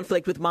in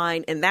conflict with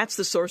mine, and that's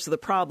the source of the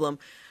problem,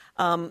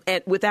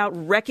 and without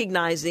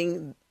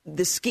recognizing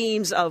the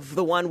schemes of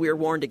the one we're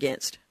warned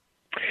against.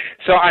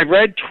 So I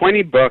read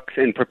 20 books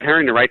in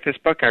preparing to write this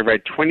book. I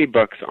read 20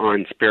 books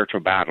on spiritual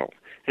battle,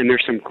 and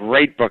there's some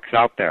great books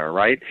out there,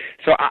 right?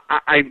 So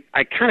I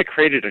kind of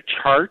created a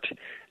chart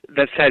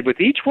that said with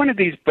each one of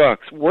these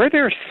books, were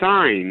there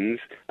signs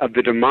of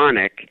the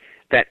demonic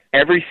that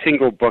every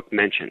single book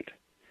mentioned?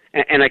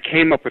 And I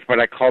came up with what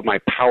I called my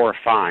Power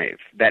 5,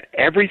 that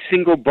every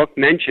single book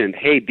mentioned,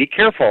 hey, be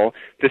careful,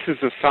 this is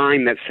a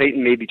sign that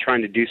Satan may be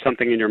trying to do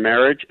something in your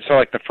marriage. So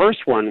like the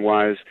first one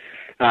was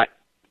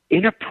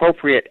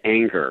inappropriate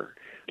anger.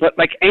 But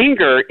like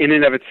anger in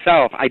and of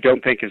itself, I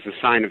don't think is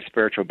a sign of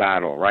spiritual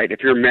battle, right?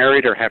 If you're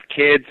married or have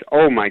kids,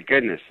 oh my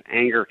goodness,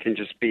 anger can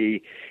just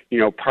be,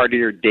 part of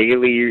your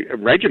daily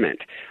regiment.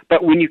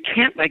 But when you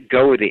can't let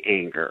go of the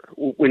anger,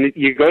 when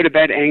you go to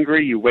bed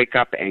angry, you wake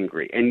up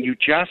angry, and you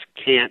just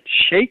can't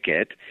shake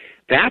it,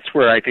 that's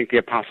where I think the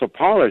Apostle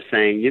Paul is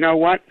saying, you know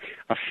what,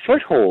 a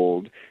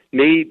foothold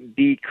may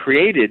be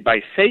created by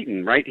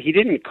Satan, right? He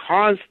didn't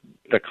cause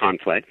the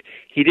conflict.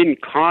 He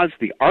didn't cause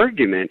the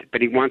argument,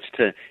 but he wants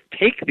to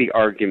take the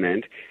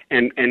argument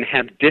and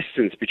have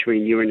distance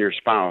between you and your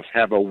spouse,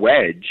 have a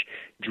wedge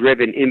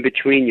driven in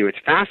between you. It's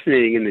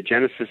fascinating in the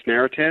Genesis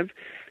narrative.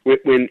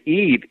 When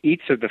Eve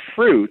eats of the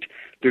fruit,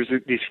 there's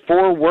these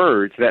 4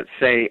 words that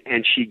say,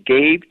 and she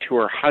gave to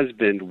her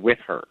husband with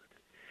her.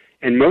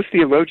 And most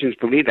theologians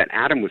believe that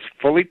Adam was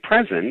fully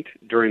present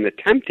during the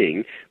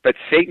tempting, but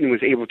Satan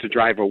was able to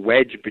drive a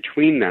wedge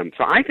between them.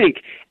 So I think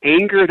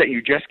anger that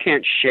you just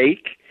can't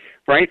shake,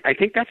 right, I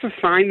think that's a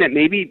sign that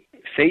maybe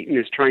Satan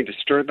is trying to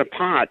stir the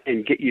pot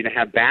and get you to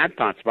have bad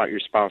thoughts about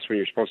your spouse when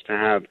you're supposed to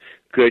have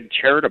good,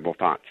 charitable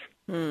thoughts.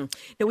 Now,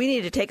 we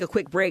need to take a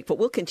quick break, but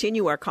we'll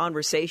continue our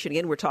conversation.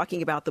 Again, we're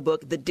talking about the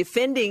book, The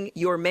Defending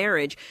Your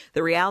Marriage,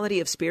 The Reality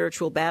of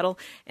Spiritual Battle.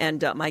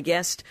 And my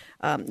guest,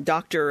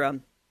 Dr.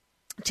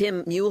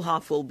 Tim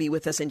Muehlhoff, will be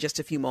with us in just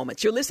a few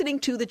moments. You're listening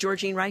to The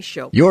Georgene Rice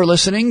Show. You're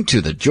listening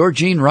to The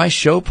Georgene Rice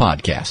Show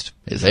podcast.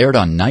 It's aired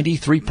on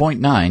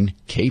 93.9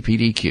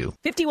 KPDQ.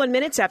 51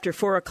 minutes after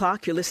 4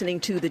 o'clock, you're listening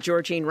to The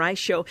Georgene Rice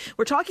Show.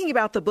 We're talking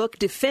about the book,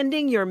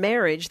 Defending Your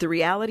Marriage, The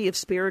Reality of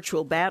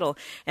Spiritual Battle.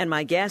 And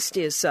my guest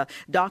is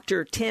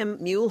Dr. Tim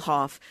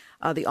Muehlhoff,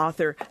 the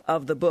author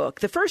of the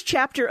book. The first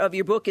chapter of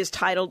your book is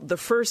titled The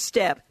First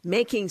Step,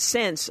 Making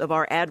Sense of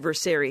Our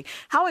Adversary.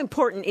 How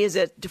important is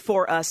it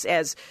for us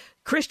as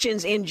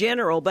Christians in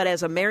general, but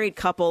as a married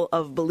couple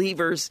of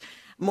believers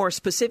more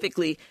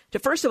specifically, to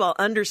first of all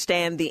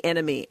understand the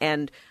enemy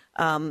and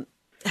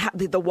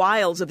the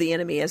wiles of the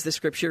enemy, as the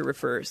scripture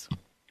refers?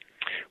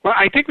 Well,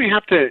 I think we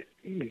have to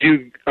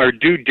do our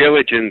due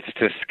diligence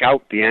to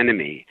scout the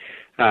enemy.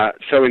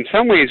 So in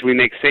some ways we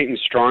make Satan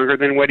stronger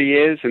than what he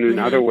is, and in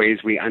other ways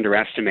we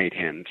underestimate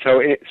him.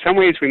 So in some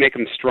ways we make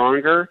him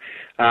stronger.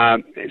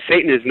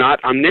 Satan is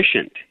not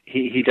omniscient.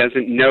 He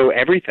doesn't know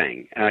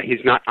everything.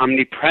 He's not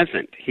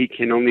omnipresent. He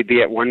can only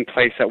be at one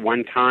place at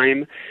one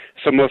time.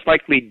 So most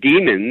likely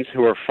demons,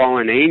 who are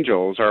fallen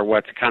angels, are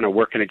what's kind of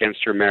working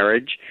against your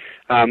marriage.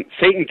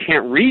 Satan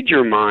can't read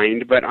your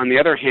mind, but on the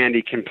other hand,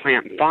 he can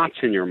plant thoughts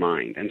in your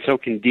mind, and so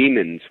can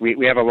demons.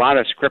 We have a lot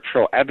of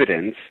scriptural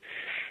evidence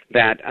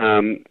that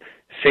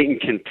Satan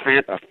can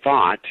plant a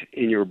thought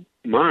in your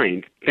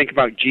mind. Think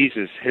about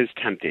Jesus, his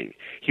tempting.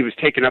 He was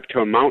taken up to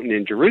a mountain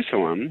in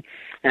Jerusalem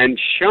and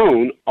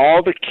shown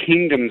all the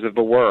kingdoms of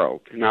the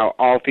world. Now,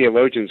 all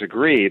theologians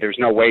agree there's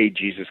no way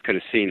Jesus could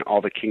have seen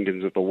all the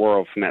kingdoms of the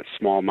world from that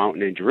small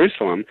mountain in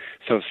Jerusalem,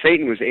 so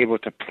Satan was able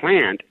to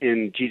plant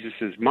in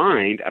Jesus'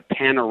 mind a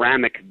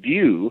panoramic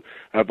view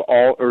of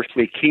all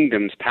earthly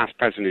kingdoms, past,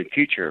 present, and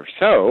future.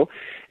 So,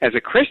 as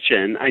a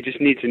Christian, I just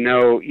need to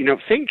know,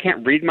 Satan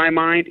can't read my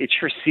mind. It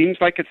sure seems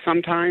like it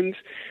sometimes,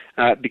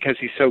 because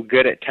he's so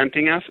good at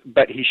tempting us,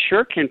 but he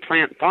sure can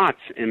plant thoughts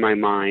in my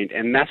mind,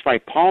 and that's why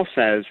Paul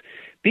says,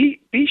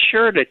 be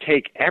sure to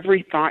take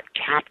every thought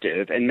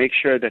captive and make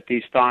sure that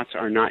these thoughts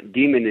are not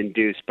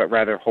demon-induced, but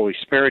rather Holy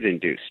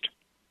Spirit-induced.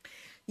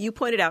 You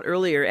pointed out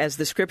earlier, as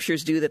the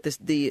scriptures do, that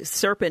the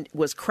serpent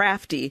was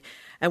crafty,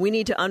 and we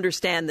need to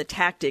understand the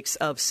tactics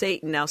of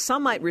Satan. Now,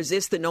 some might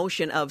resist the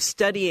notion of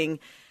studying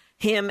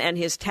him and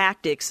his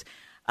tactics,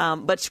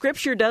 but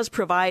Scripture does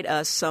provide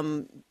us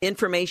some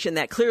information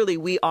that clearly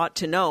we ought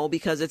to know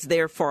because it's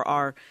there for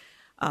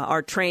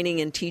our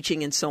training and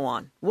teaching and so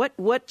on.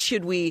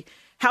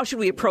 How should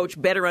we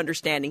approach better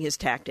understanding his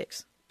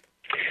tactics?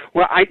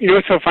 Well,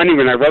 it's so funny.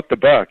 When I wrote the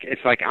book,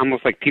 it's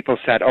almost like people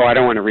said, "Oh, I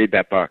don't want to read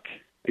that book."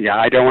 Yeah,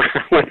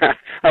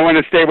 I want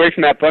to stay away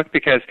from that book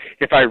because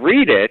if I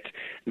read it,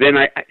 then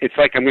it's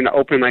like I'm going to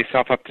open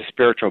myself up to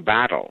spiritual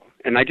battle.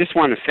 And I just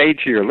want to say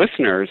to your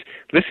listeners,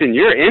 listen,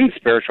 you're in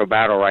spiritual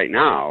battle right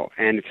now,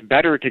 and it's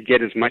better to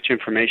get as much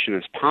information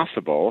as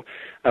possible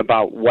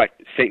about what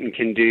Satan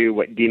can do,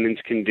 what demons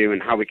can do,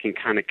 and how we can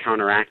kind of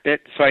counteract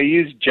it. So I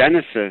use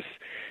Genesis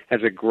as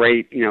a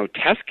great,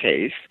 test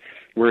case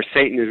where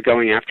Satan is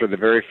going after the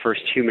very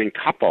first human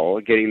couple,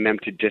 getting them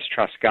to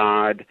distrust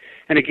God.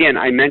 And again,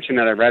 I mentioned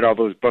that I read all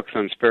those books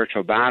on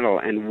spiritual battle,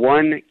 and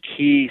one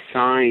key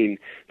sign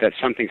that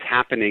something's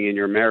happening in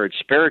your marriage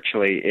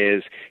spiritually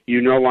is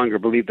you no longer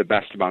believe the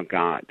best about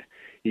God.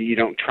 You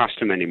don't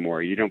trust him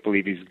anymore. You don't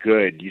believe he's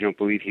good. You don't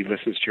believe he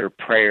listens to your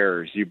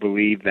prayers. You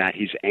believe that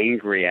he's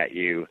angry at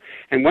you.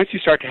 And once you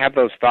start to have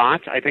those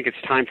thoughts, I think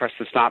it's time for us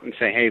to stop and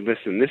say, hey,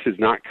 listen, this is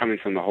not coming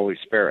from the Holy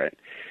Spirit.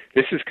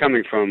 This is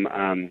coming from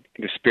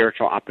the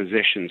spiritual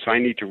opposition. So I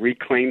need to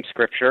reclaim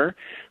Scripture.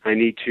 I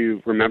need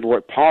to remember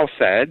what Paul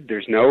said.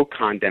 There's no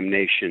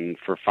condemnation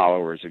for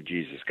followers of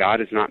Jesus. God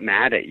is not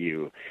mad at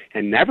you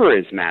and never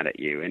is mad at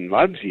you and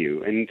loves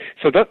you. And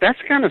so that's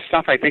the kind of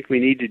stuff I think we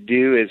need to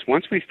do is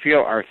once we feel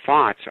our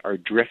thoughts are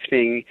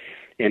drifting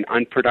in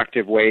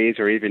unproductive ways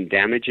or even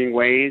damaging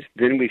ways,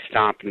 then we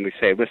stop and we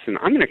say, listen,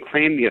 I'm going to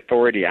claim the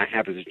authority I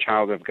have as a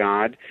child of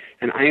God,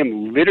 and I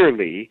am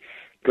literally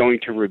going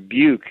to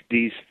rebuke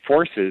these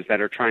forces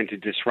that are trying to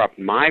disrupt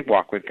my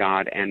walk with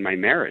God and my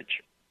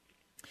marriage.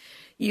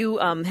 You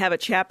have a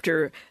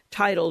chapter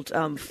titled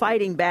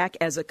Fighting Back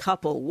as a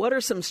Couple. What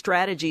are some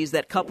strategies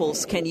that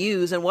couples can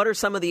use, and what are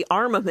some of the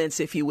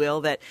armaments, if you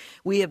will, that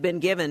we have been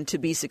given to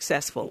be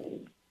successful?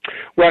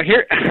 Well,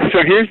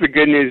 here's the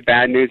good news,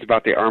 bad news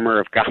about the armor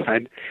of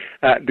God.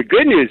 The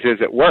good news is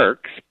it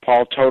works.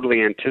 Paul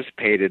totally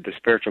anticipated the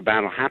spiritual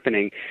battle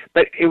happening,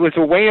 but it was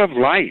a way of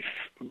life.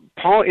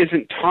 Paul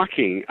isn't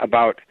talking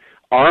about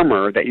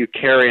armor that you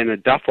carry in a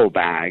duffel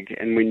bag,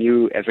 and when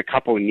you, as a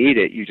couple, need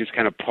it, you just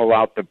kind of pull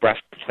out the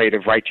breastplate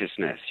of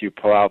righteousness. You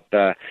pull out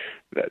the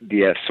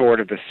sword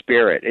of the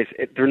Spirit.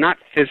 They're not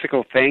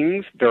physical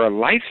things. They're a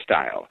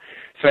lifestyle.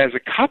 So as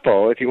a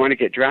couple, if you want to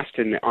get dressed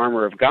in the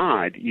armor of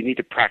God, you need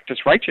to practice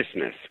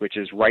righteousness, which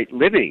is right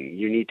living.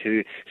 You need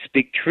to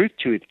speak truth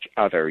to each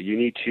other. You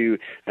need to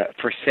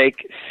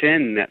forsake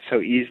sin that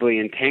so easily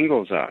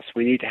entangles us.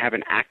 We need to have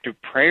an active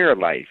prayer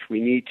life.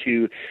 We need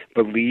to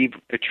believe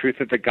the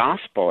truth of the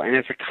gospel. And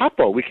as a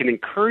couple, we can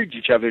encourage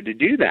each other to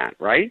do that,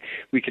 right?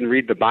 We can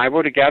read the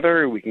Bible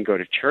together. We can go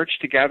to church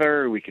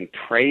together. We can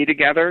pray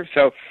together.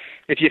 So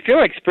if you feel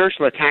like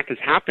spiritual attack is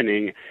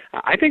happening,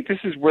 I think this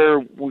is where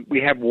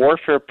we have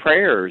warfare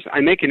prayers.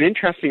 I make an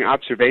interesting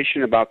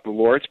observation about the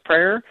Lord's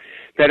Prayer,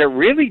 that it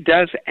really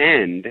does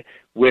end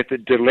with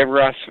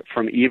deliver us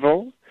from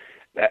evil.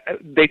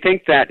 They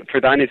think that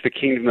for thine is the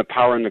kingdom, the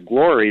power, and the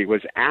glory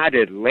was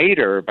added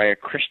later by a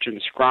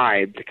Christian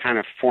scribe to kind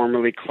of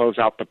formally close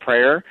out the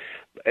prayer.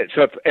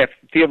 So if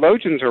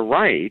theologians are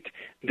right,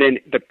 then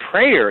the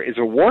prayer is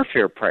a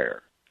warfare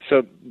prayer.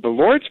 So the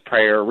Lord's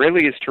Prayer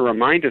really is to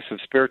remind us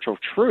of spiritual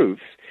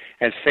truths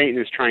as Satan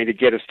is trying to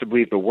get us to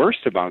believe the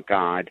worst about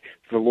God.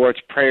 The Lord's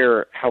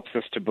Prayer helps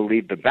us to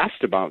believe the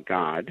best about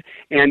God.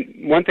 And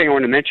one thing I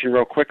want to mention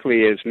real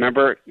quickly is,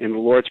 remember in the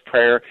Lord's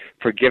Prayer,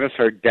 forgive us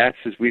our debts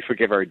as we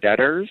forgive our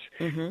debtors.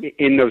 Mm-hmm.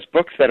 In those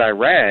books that I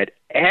read,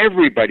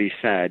 everybody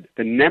said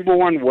the number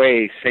one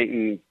way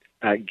Satan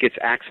gets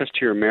access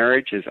to your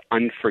marriage is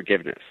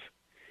unforgiveness.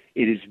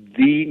 It is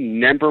the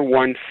number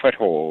one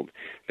foothold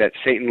that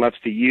Satan loves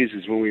to use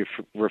is when we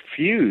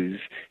refuse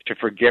to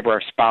forgive our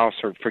spouse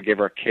or forgive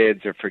our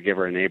kids or forgive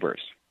our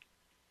neighbors.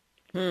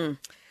 Well,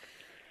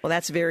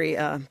 that's very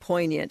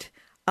poignant.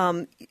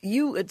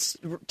 You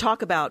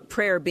talk about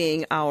prayer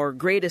being our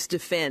greatest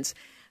defense.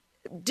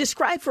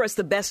 Describe for us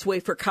the best way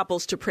for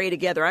couples to pray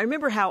together. I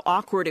remember how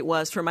awkward it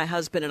was for my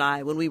husband and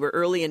I when we were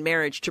early in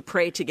marriage to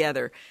pray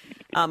together.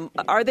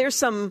 Are there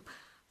some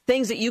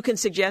things that you can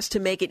suggest to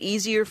make it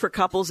easier for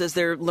couples as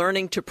they're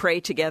learning to pray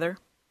together?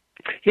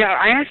 Yeah,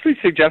 I actually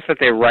suggest that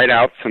they write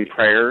out some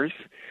prayers,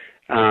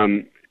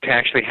 to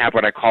actually have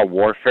what I call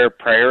warfare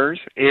prayers,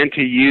 and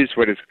to use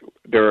what is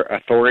their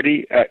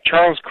authority.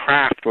 Charles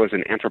Kraft was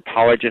an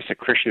anthropologist, a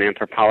Christian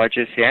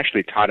anthropologist. He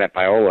actually taught at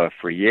Biola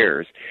for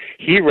years.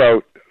 He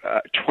wrote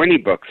 20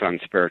 books on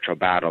spiritual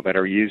battle that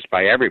are used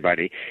by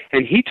everybody,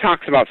 and he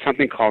talks about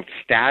something called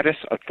status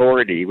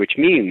authority, which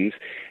means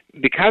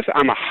because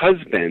I'm a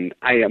husband,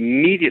 I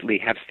immediately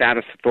have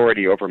status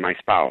authority over my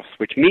spouse,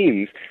 which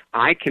means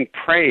I can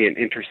pray and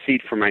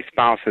intercede for my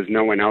spouse as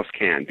no one else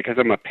can. Because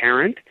I'm a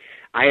parent,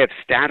 I have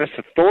status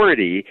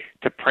authority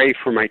to pray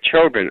for my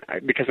children.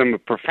 Because I'm a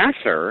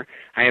professor,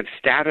 I have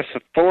status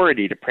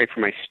authority to pray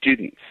for my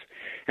students.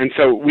 And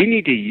so we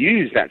need to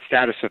use that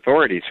status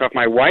authority. So if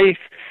my wife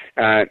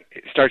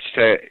starts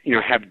to,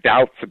 have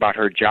doubts about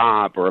her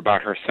job or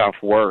about her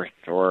self-worth,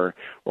 or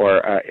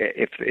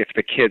if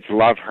the kids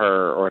love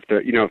her, or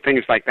if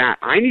things like that,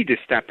 I need to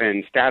step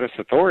in status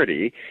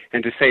authority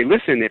and to say,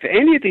 listen, if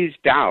any of these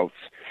doubts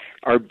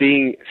are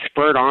being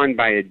spurred on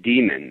by a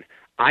demon,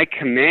 I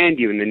command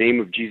you in the name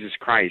of Jesus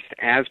Christ,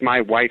 as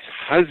my wife's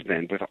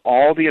husband, with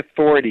all the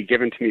authority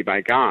given to me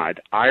by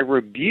God, I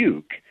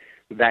rebuke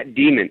that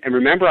demon. And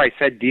remember, I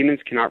said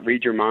demons cannot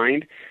read your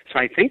mind. So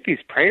I think these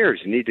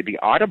prayers need to be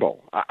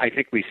audible. I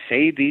think we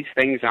say these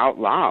things out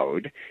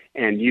loud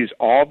and use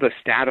all the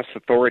status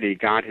authority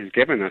God has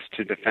given us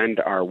to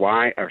defend our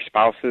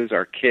spouses,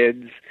 our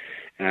kids,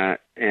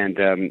 and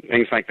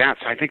things like that.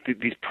 So I think that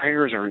these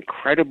prayers are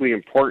incredibly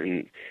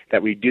important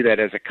that we do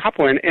that as a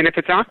couple. And if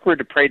it's awkward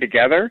to pray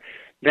together,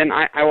 then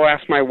I will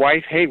ask my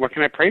wife, hey, what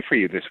can I pray for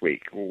you this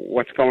week?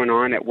 What's going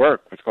on at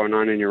work? What's going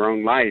on in your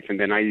own life? And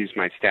then I use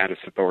my status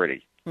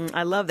authority.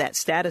 I love that,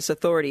 status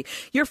authority.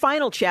 Your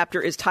final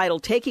chapter is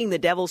titled Taking the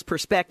Devil's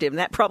Perspective, and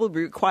that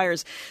probably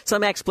requires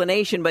some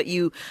explanation, but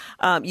you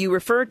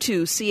refer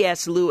to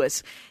C.S.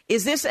 Lewis.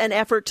 Is this an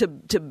effort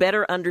to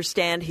better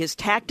understand his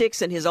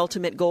tactics and his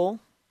ultimate goal?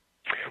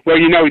 Well,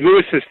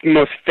 Lewis's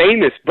most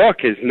famous book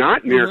is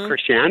not Mere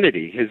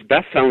Christianity. His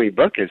best-selling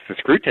book is The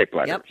Screwtape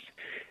Letters. Yep.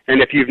 And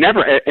if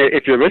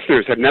your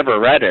listeners have never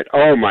read it,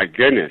 oh my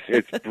goodness,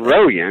 it's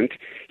brilliant.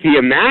 He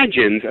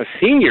imagines a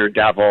senior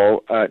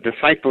devil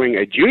discipling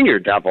a junior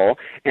devil,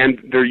 and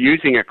they're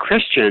using a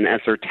Christian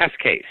as their test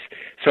case.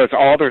 So it's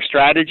all their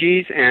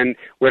strategies. And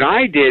what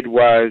I did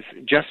was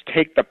just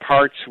take the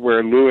parts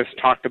where Lewis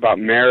talked about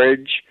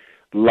marriage,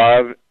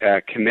 love,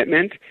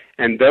 commitment,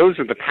 and those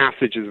are the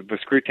passages of the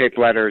Screwtape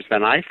Letters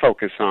that I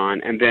focus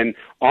on, and then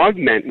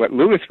augment what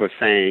Lewis was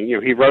saying.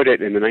 He wrote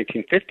it in the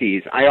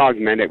 1950s. I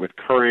augment it with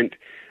current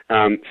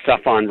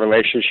stuff on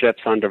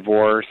relationships, on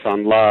divorce,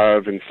 on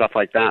love, and stuff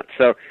like that.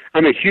 So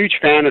I'm a huge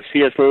fan of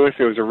C.S. Lewis.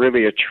 It was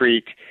really a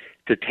treat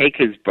to take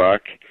his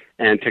book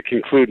and to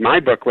conclude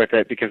my book with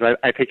it, because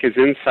I think his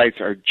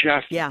insights are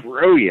just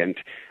brilliant.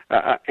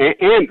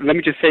 And let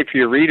me just say for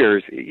your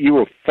readers, you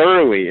will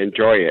thoroughly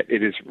enjoy it.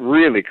 It is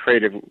really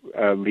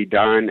creatively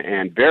done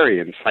and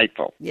very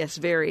insightful. Yes,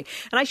 very.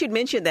 And I should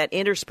mention that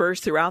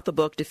interspersed throughout the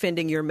book,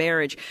 Defending Your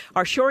Marriage,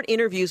 are short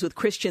interviews with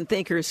Christian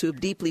thinkers who have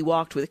deeply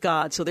walked with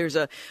God. So there's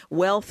a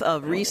wealth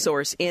of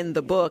resource in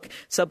the book,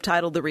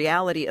 subtitled The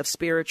Reality of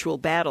Spiritual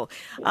Battle.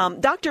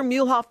 Dr.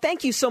 Muehlhoff,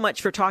 thank you so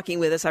much for talking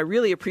with us. I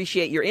really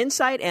appreciate your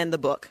insight and the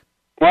book.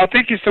 Well,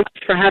 thank you so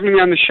much for having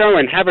me on the show,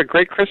 and have a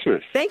great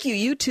Christmas. Thank you.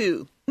 You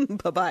too.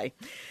 Bye-bye.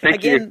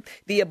 Thank you. Again,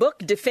 the book,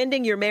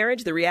 Defending Your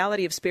Marriage, The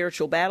Reality of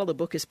Spiritual Battle. The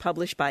book is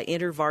published by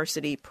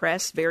InterVarsity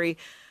Press. Very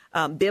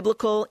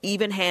biblical,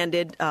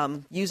 even-handed,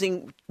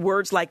 using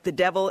words like the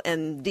devil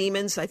and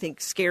demons, I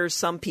think scares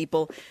some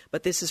people.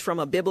 But this is from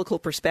a biblical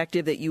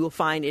perspective that you will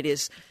find it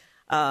is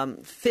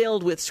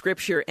filled with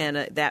Scripture and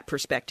that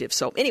perspective.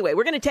 So anyway,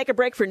 we're going to take a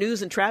break for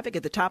news and traffic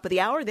at the top of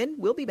the hour. Then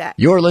we'll be back.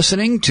 You're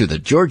listening to the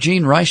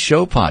Georgene Rice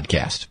Show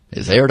podcast.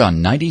 It's aired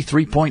on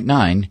 93.9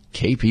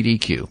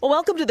 KPDQ. Well,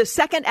 welcome to the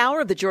second hour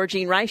of the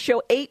Georgene Rice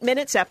Show. 8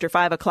 minutes after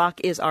 5 o'clock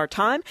is our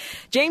time.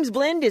 James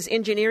Blend is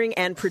engineering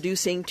and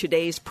producing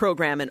today's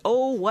program. And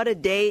oh, what a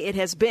day it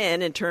has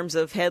been in terms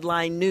of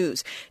headline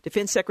news.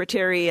 Defense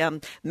Secretary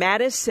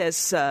Mattis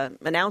has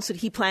announced that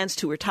he plans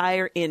to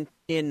retire in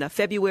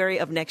February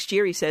of next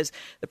year. He says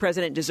the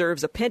president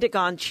deserves a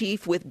Pentagon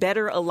chief with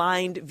better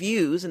aligned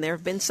views, and there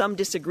have been some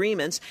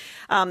disagreements.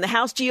 The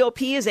House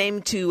GOP is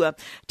aimed to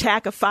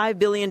tack a $5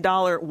 billion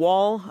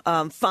wall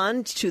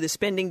fund to the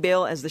spending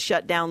bill as the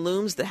shutdown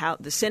looms.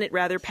 The Senate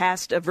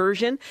passed a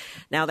version.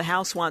 Now the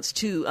House wants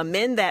to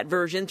amend that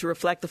version to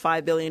reflect the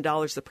 $5 billion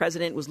the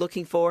president was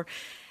looking for.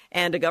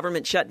 And a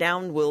government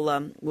shutdown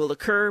will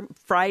occur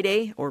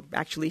Friday, or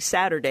actually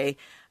Saturday,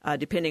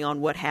 depending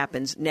on what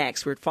happens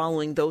next. We're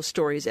following those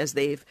stories as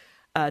they've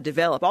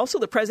developed. Also,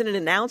 the president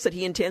announced that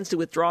he intends to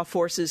withdraw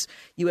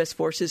U.S.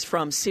 forces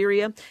from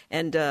Syria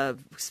and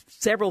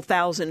several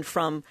thousand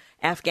from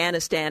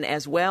Afghanistan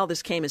as well.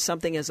 This came as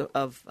something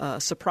of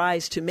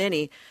surprise to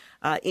many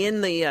on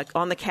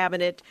the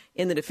cabinet,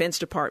 in the Defense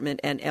Department,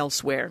 and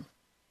elsewhere.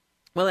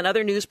 Well, in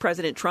other news,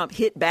 President Trump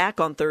hit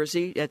back on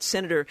Thursday at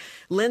Senator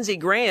Lindsey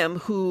Graham,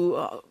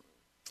 who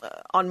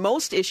on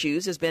most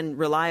issues has been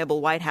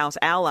reliable White House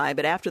ally.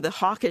 But after the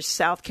hawkish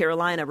South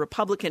Carolina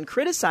Republican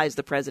criticized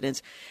the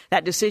president's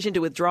that decision to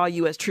withdraw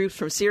U.S. troops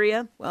from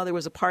Syria, well, there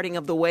was a parting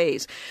of the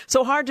ways.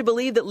 So hard to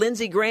believe that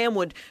Lindsey Graham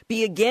would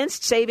be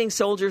against saving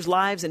soldiers'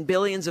 lives and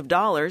billions of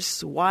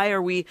dollars. Why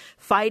are we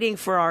fighting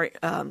for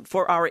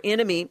our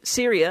enemy,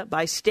 Syria,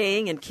 by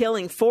staying and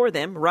killing for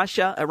them,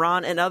 Russia,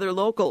 Iran, and other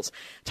locals?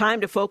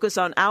 Time to focus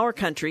on our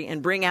country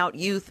and bring out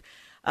youth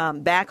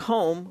back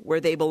home where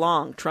they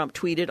belong, Trump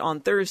tweeted on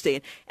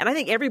Thursday. And I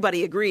think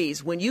everybody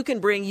agrees when you can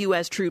bring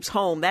U.S. troops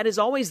home, that is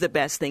always the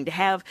best thing, to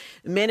have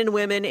men and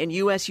women in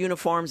U.S.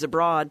 uniforms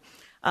abroad.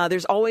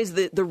 There's always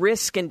the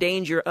risk and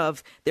danger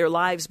of their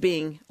lives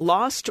being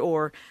lost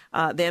or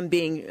them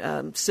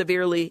being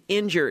severely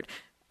injured.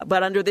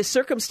 But under this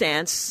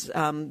circumstance,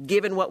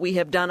 given what we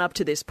have done up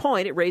to this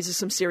point, it raises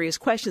some serious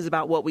questions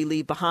about what we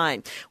leave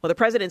behind. Well, the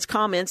president's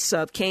comments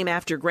came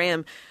after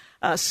Graham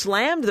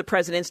slammed the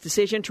president's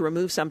decision to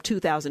remove some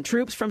 2,000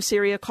 troops from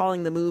Syria,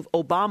 calling the move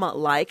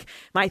Obama-like.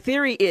 My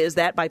theory is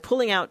that by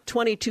pulling out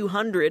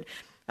 2,200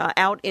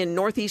 out in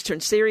northeastern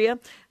Syria,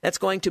 that's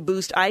going to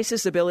boost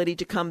ISIS' ability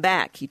to come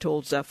back, he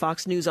told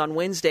Fox News on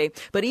Wednesday.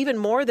 But even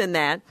more than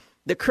that,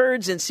 the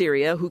Kurds in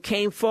Syria, who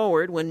came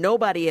forward when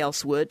nobody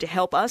else would to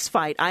help us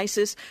fight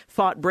ISIS,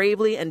 fought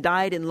bravely and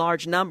died in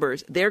large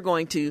numbers. They're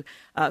going to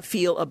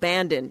feel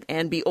abandoned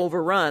and be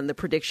overrun, the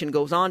prediction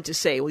goes on to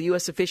say. Well,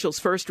 U.S. officials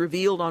first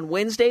revealed on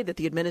Wednesday that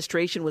the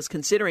administration was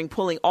considering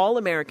pulling all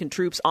American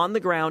troops on the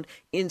ground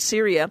in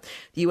Syria.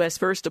 The U.S.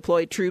 first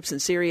deployed troops in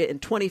Syria in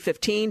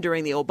 2015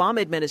 during the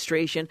Obama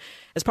administration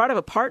as part of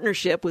a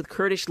partnership with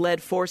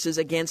Kurdish-led forces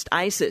against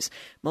ISIS.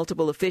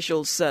 Multiple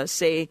officials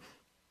say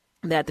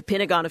that the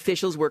Pentagon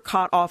officials were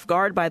caught off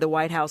guard by the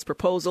White House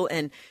proposal,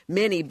 and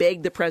many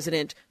begged the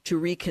president to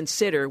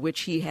reconsider,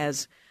 which he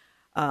has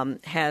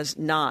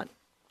not.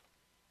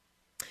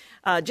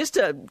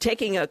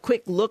 Taking a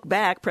quick look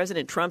back,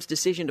 President Trump's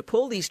decision to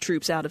pull these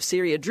troops out of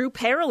Syria drew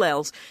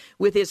parallels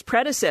with his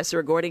predecessor,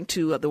 according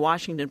to the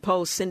Washington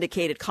Post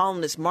syndicated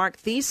columnist Mark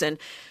Thiessen,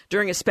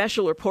 during a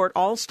special report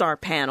all-star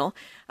panel.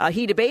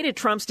 He debated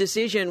Trump's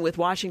decision with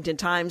Washington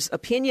Times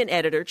opinion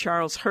editor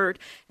Charles Hurt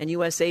and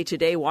USA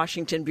Today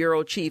Washington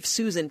bureau chief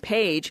Susan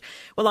Page.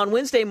 Well, on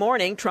Wednesday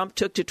morning, Trump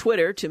took to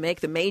Twitter to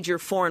make the major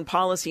foreign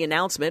policy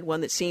announcement,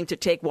 one that seemed to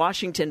take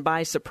Washington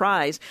by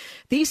surprise.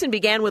 Thiessen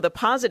began with a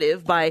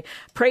positive by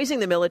praising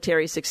the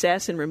military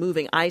success in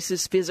removing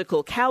ISIS'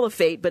 physical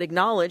caliphate, but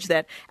acknowledged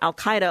that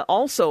al-Qaeda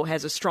also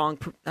has a strong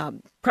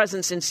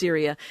presence in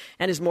Syria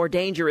and is more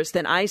dangerous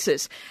than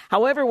ISIS.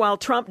 However, while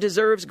Trump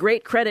deserves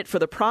great credit for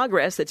the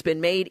progress that's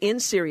been made in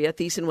Syria,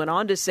 Thiessen went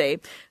on to say,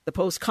 the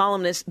Post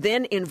columnist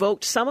then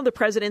invoked some of the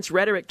president's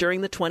rhetoric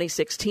during the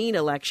 2016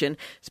 election,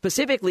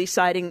 specifically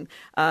citing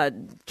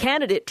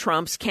candidate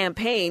Trump's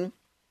campaign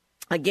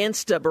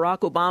against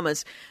Barack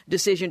Obama's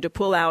decision to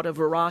pull out of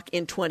Iraq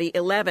in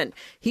 2011.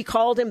 He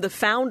called him the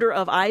founder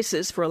of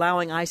ISIS for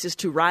allowing ISIS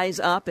to rise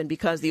up, and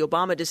because the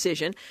Obama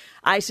decision,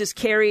 ISIS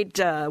carried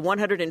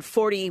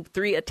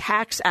 143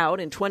 attacks out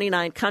in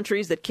 29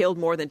 countries that killed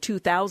more than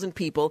 2,000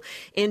 people,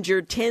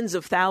 injured tens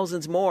of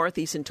thousands more,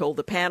 Thiessen told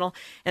the panel.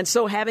 And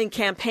so having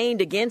campaigned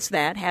against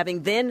that,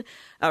 having then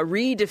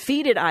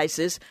re-defeated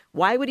ISIS,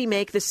 why would he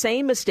make the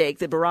same mistake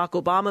that Barack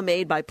Obama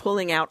made by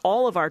pulling out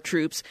all of our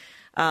troops,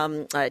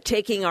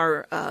 taking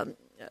our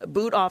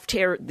boot off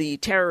the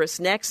terrorists'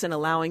 necks and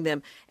allowing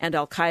them and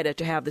al-Qaeda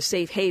to have the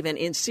safe haven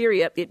in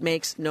Syria? It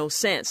makes no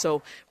sense.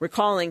 So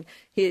recalling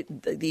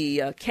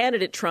the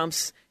candidate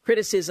Trump's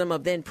criticism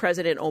of then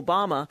President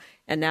Obama,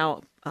 and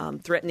now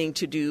threatening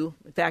to do,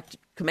 in fact,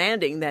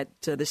 commanding that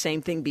the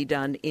same thing be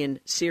done in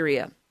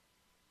Syria.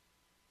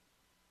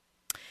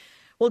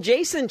 Well,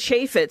 Jason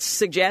Chaffetz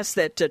suggests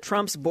that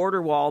Trump's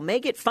border wall may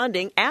get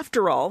funding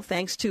after all,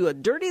 thanks to a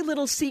dirty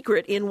little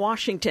secret in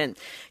Washington.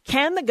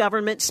 Can the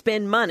government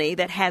spend money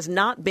that has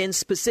not been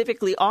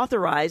specifically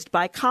authorized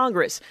by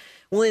Congress?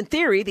 Well, in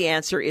theory, the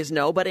answer is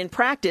no, but in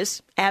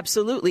practice,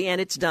 absolutely,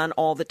 and it's done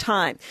all the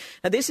time.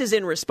 Now, this is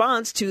in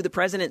response to the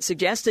president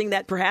suggesting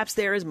that perhaps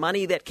there is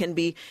money that can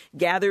be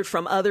gathered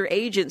from other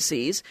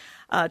agencies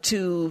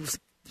to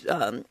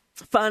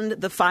fund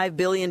the $5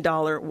 billion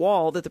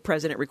wall that the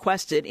president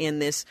requested in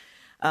this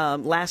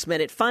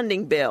last-minute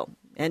funding bill.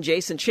 And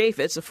Jason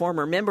Chaffetz, a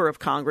former member of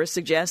Congress,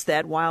 suggests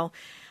that while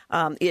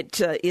it,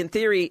 in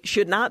theory,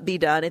 should not be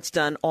done, it's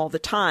done all the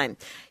time.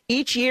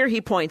 Each year,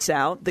 he points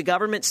out, the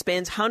government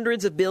spends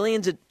hundreds of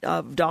billions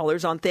of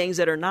dollars on things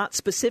that are not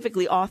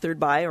specifically authored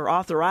by or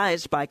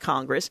authorized by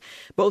Congress.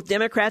 Both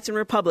Democrats and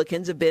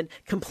Republicans have been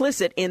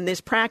complicit in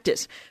this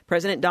practice.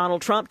 President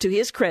Donald Trump, to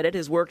his credit,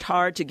 has worked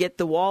hard to get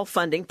the wall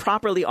funding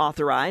properly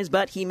authorized,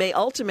 but he may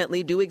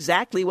ultimately do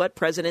exactly what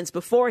presidents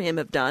before him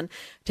have done,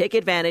 take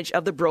advantage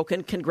of the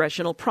broken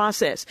congressional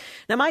process.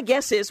 Now, my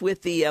guess is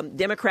with the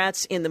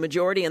Democrats in the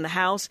majority in the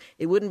House,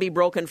 it wouldn't be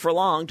broken for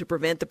long to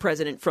prevent the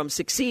president from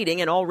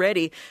succeeding, and already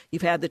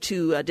you've had the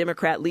two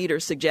Democrat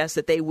leaders suggest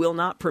that they will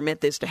not permit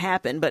this to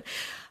happen. But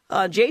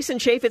Jason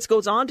Chaffetz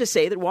goes on to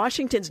say that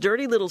Washington's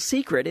dirty little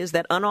secret is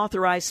that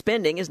unauthorized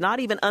spending is not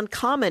even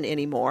uncommon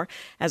anymore.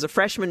 As a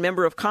freshman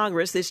member of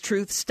Congress, this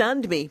truth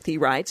stunned me, he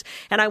writes,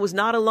 and I was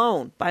not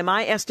alone. By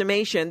my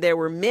estimation, there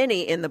were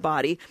many in the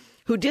body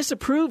who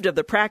disapproved of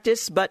the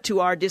practice, but to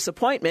our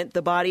disappointment,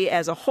 the body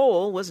as a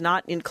whole was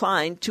not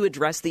inclined to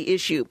address the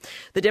issue.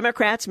 The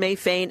Democrats may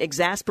feign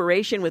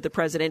exasperation with the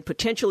president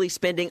potentially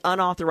spending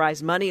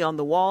unauthorized money on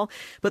the wall,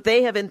 but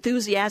they have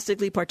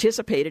enthusiastically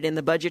participated in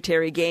the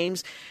budgetary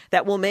games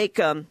that will make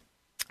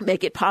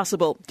it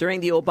possible. During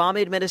the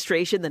Obama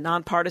administration, the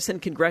nonpartisan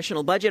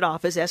Congressional Budget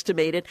Office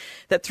estimated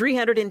that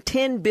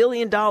 $310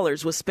 billion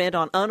was spent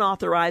on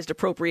unauthorized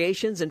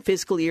appropriations in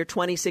fiscal year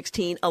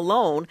 2016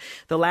 alone,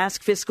 the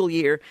last fiscal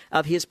year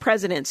of his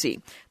presidency.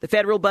 The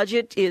federal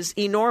budget is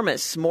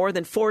enormous, more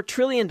than $4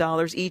 trillion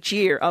each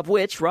year, of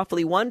which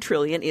roughly $1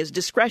 trillion is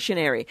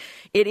discretionary.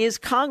 It is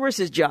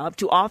Congress's job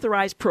to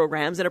authorize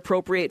programs and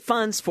appropriate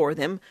funds for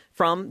them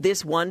from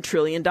this $1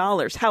 trillion.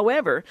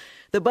 However,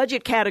 the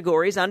budget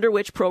categories under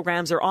which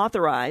programs are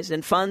authorized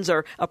and funds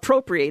are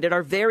appropriated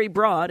are very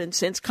broad, and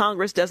since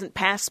Congress doesn't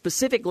pass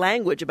specific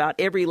language about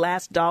every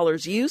last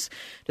dollar's use,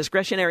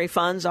 discretionary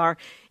funds are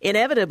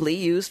inevitably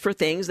used for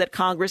things that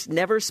Congress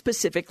never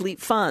specifically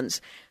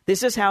funds.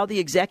 This is how the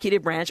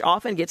executive branch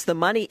often gets the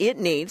money it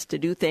needs to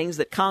do things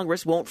that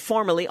Congress won't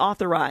formally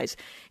authorize.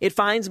 It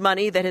finds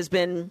money that has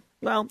been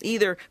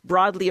either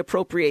broadly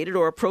appropriated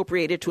or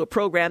appropriated to a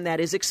program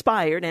that is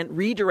expired and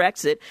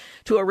redirects it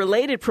to a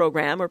related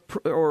program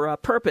or a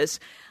purpose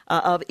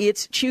of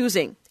its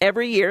choosing.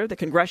 Every year, the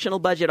Congressional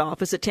Budget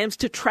Office attempts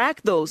to track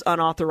those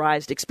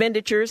unauthorized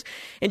expenditures.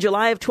 In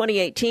July of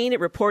 2018, it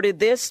reported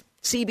this.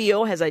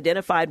 CBO has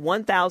identified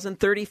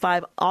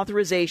 1,035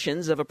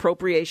 authorizations of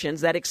appropriations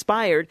that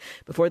expired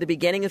before the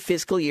beginning of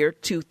fiscal year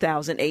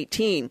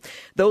 2018.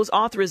 Those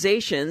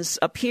authorizations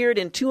appeared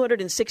in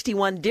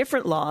 261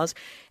 different laws,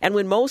 and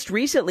when most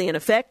recently in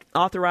effect,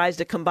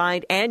 authorized a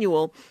combined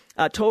annual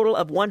total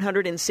of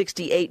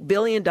 $168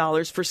 billion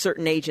for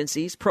certain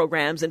agencies,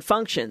 programs, and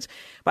functions.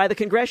 By the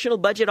Congressional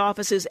Budget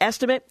Office's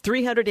estimate,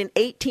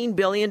 $318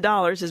 billion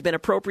has been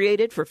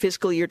appropriated for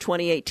fiscal year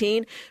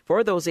 2018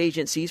 for those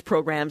agencies,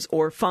 programs,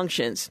 or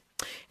functions.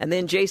 And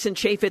then Jason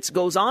Chaffetz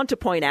goes on to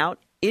point out,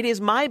 it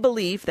is my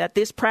belief that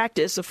this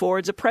practice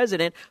affords a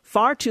president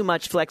far too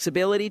much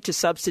flexibility to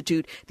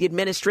substitute the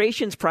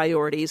administration's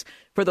priorities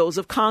for those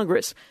of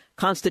Congress.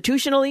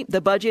 Constitutionally,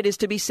 the budget is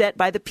to be set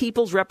by the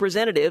people's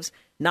representatives,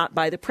 not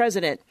by the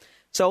president.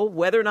 So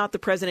whether or not the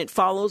president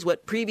follows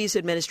what previous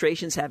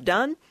administrations have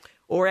done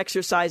or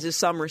exercises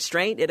some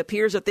restraint, it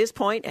appears at this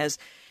point, as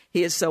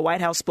his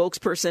White House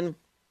spokesperson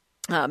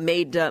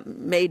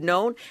made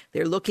known,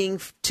 they're looking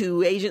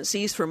to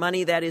agencies for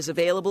money that is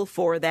available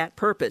for that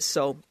purpose.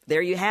 So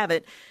there you have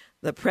it.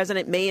 The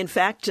president may, in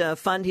fact,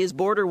 fund his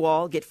border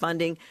wall, get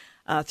funding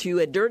through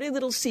a dirty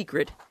little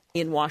secret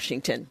in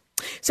Washington.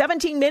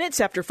 17 minutes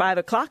after 5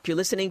 o'clock, you're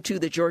listening to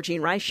The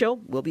Georgene Rice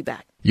Show. We'll be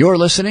back. You're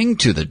listening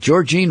to The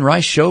Georgene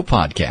Rice Show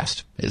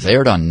podcast. It's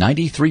aired on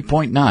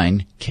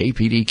 93.9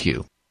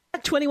 KPDQ.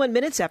 21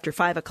 minutes after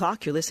 5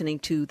 o'clock, you're listening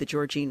to The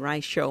Georgene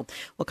Rice Show.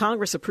 Well,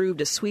 Congress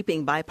approved a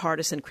sweeping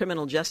bipartisan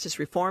criminal justice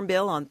reform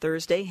bill on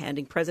Thursday,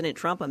 handing President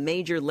Trump a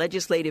major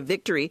legislative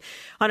victory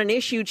on an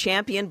issue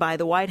championed by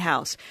the White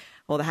House.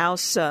 Well, the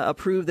House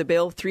approved the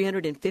bill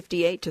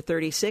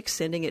 358-36,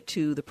 sending it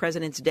to the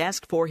president's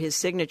desk for his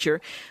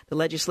signature. The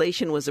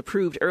legislation was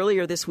approved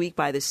earlier this week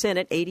by the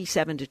Senate,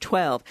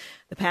 87-12.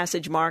 The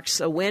passage marks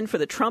a win for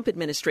the Trump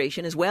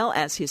administration, as well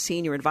as his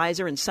senior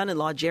advisor and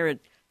son-in-law, Jared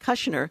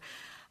Kushner,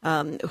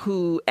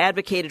 who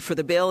advocated for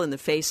the bill in the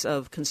face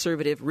of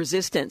conservative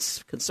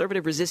resistance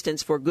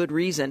for good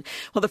reason.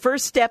 Well, the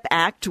First Step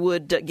Act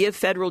would give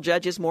federal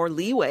judges more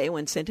leeway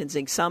when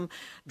sentencing some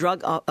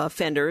drug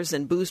offenders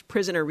and boost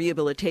prisoner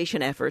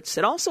rehabilitation efforts.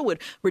 It also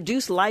would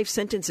reduce life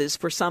sentences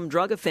for some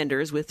drug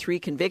offenders with 3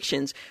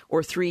 convictions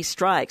or 3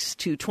 strikes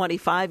to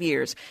 25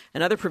 years.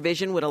 Another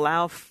provision would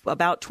allow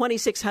about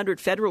 2,600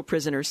 federal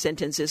prisoners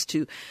sentences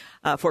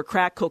for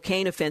crack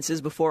cocaine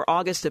offenses before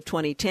August of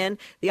 2010,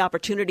 the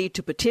opportunity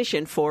to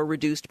petition for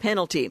reduced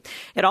penalty.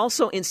 It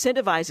also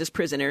incentivizes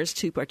prisoners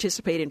to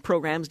participate in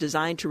programs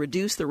designed to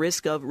reduce the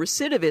risk of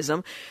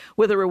recidivism,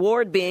 with a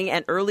reward being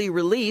an early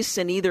release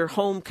in either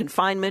home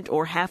confinement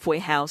or halfway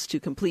house to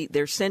complete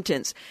their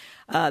sentence.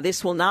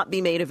 This will not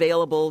be made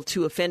available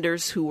to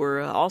offenders who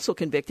were also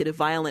convicted of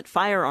violent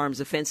firearms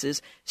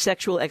offenses,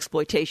 sexual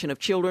exploitation of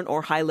children,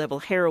 or high-level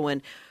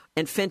heroin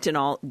and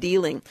fentanyl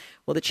dealing.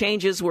 Well, the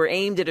changes were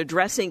aimed at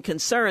addressing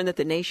concern that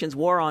the nation's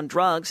war on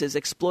drugs has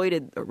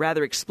exploded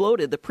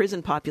the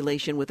prison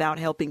population without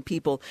helping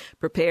people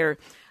prepare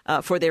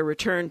for their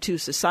return to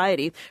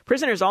society.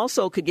 Prisoners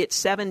also could get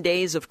 7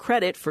 days of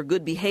credit for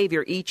good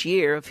behavior each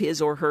year of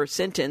his or her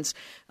sentence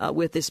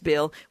with this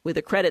bill, with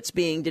the credits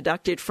being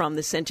deducted from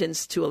the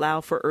sentence to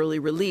allow for early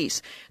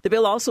release. The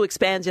bill also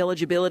expands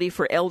eligibility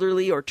for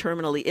elderly or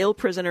terminally ill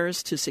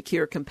prisoners to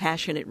secure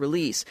compassionate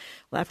release.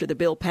 Well, after the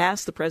bill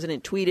passed, the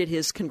president tweeted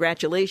his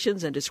congratulations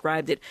Republicans and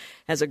described it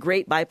as a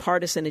great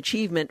bipartisan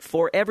achievement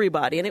for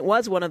everybody. And it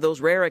was one of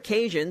those rare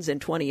occasions in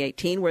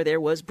 2018 where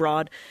there was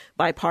broad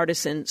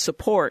bipartisan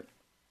support.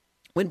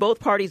 When both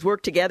parties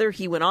work together,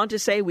 he went on to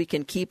say, we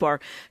can keep our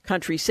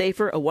country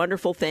safer, a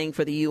wonderful thing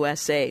for the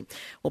USA.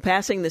 Well,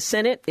 passing the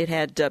Senate, it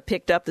had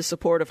picked up the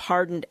support of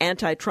hardened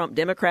anti-Trump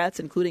Democrats,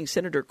 including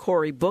Senator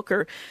Cory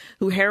Booker,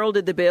 who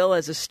heralded the bill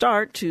as a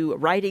start to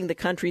righting the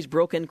country's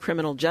broken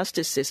criminal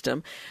justice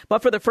system.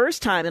 But for the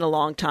first time in a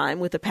long time,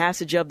 with the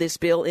passage of this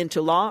bill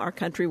into law, our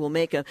country will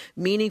make a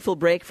meaningful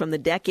break from the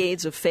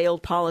decades of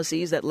failed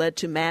policies that led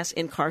to mass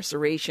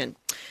incarceration.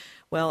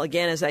 Well,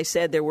 again, as I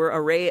said, there were an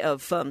array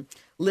of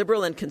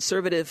liberal and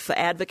conservative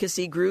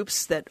advocacy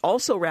groups that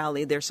also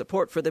rallied their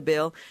support for the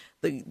bill.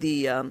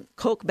 The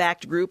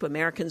Koch-backed group,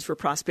 Americans for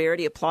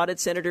Prosperity, applauded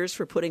senators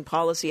for putting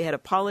policy ahead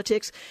of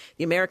politics.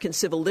 The American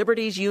Civil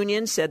Liberties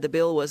Union said the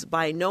bill was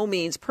by no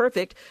means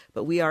perfect,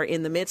 but we are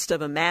in the midst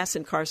of a mass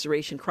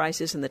incarceration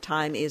crisis, and the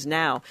time is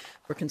now.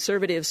 For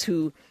conservatives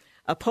who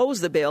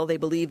oppose the bill, they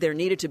believe there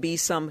needed to be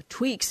some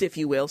tweaks, if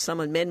you will, some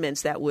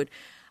amendments that would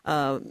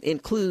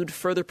include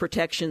further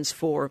protections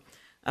for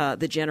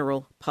the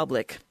general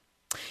public.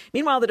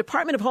 Meanwhile, the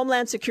Department of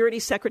Homeland Security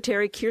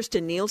Secretary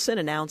Kirstjen Nielsen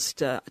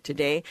announced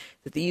today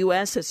that the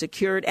U.S. has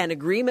secured an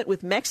agreement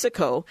with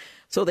Mexico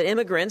so that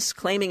immigrants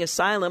claiming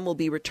asylum will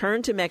be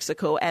returned to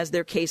Mexico as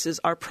their cases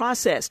are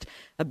processed,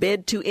 a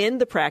bid to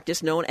end the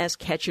practice known as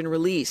catch and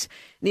release.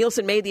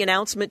 Nielsen made the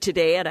announcement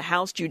today at a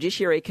House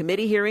Judiciary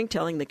Committee hearing,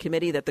 telling the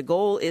committee that the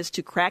goal is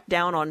to crack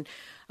down on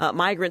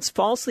migrants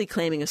falsely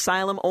claiming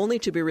asylum only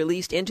to be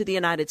released into the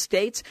United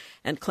States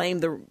and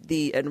claim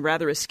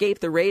escape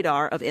the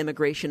radar of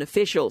immigration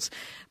officials.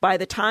 By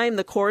the time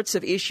the courts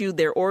have issued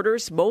their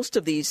orders, most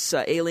of these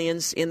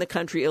aliens in the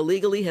country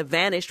illegally have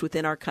vanished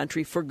within our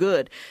country for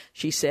good,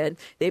 she said.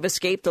 They've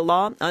escaped the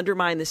law,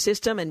 undermined the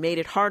system, and made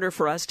it harder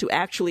for us to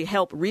actually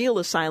help real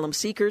asylum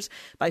seekers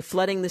by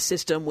flooding the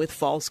system with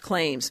false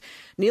claims.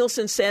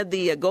 Nielsen said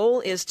the goal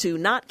is to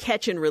not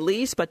catch and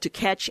release, but to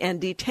catch and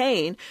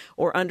detain,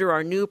 or under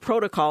our new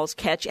protocols,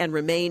 catch and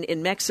remain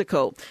in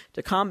Mexico.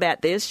 To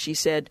combat this, she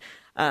said,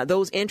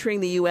 those entering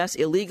the U.S.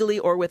 illegally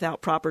or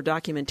without proper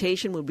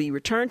documentation will be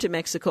returned to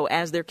Mexico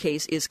as their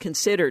case is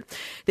considered.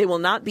 They will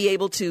not be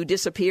able to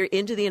disappear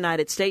into the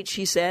United States,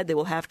 she said. They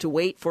will have to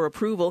wait for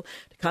approval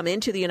to come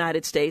into the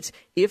United States.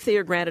 If they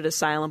are granted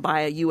asylum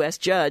by a U.S.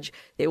 judge,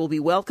 they will be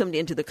welcomed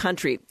into the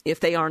country. If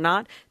they are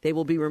not, they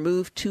will be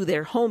removed to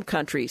their home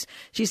countries.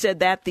 She said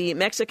that the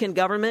Mexican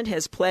government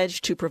has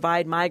pledged to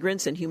provide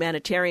migrants and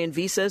humanitarian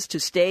visas to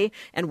stay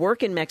and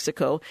work in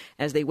Mexico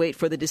as they wait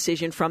for the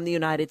decision from the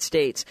United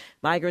States.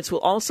 Migrants will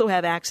also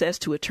have access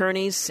to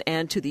attorneys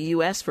and to the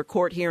U.S. for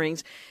court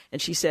hearings.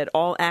 And she said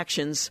all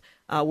actions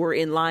were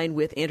in line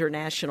with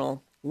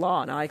international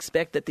law. Now, I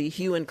expect that the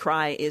hue and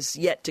cry is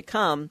yet to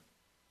come.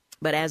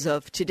 But as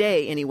of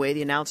today, anyway,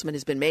 the announcement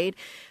has been made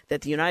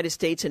that the United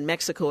States and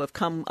Mexico have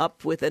come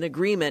up with an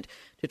agreement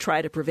to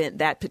try to prevent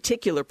that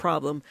particular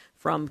problem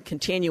from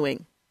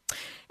continuing.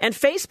 And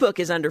Facebook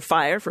is under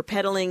fire for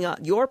peddling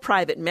your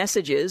private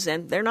messages,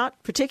 and they're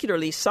not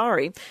particularly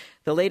sorry.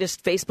 The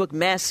latest Facebook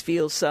mess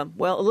feels, a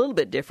little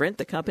bit different.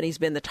 The company's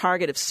been the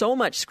target of so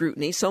much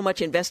scrutiny, so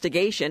much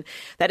investigation,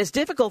 that it's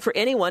difficult for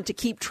anyone to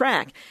keep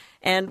track.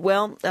 And,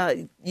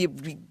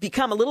 you've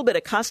become a little bit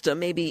accustomed,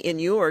 maybe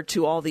inured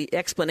to all the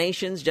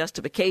explanations,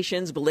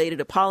 justifications,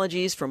 belated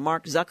apologies from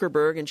Mark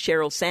Zuckerberg and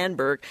Sheryl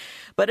Sandberg.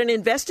 But an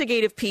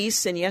investigative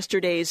piece in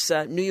yesterday's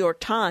New York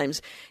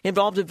Times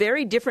involved a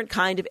very different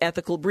kind of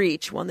ethical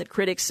breach, one that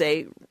critics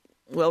say,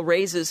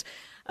 raises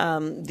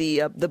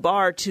the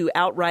bar to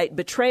outright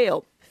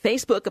betrayal.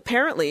 Facebook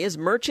apparently is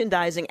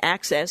merchandising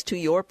access to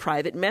your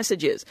private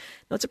messages.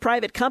 Now, it's a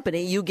private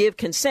company. You give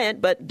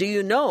consent, but do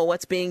you know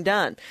what's being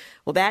done?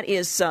 Well, that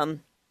is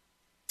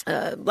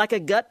like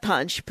a gut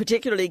punch,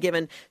 particularly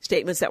given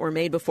statements that were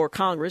made before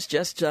Congress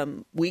just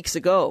weeks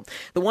ago.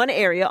 The one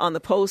area on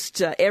the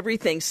Post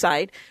Everything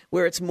site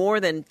where it's more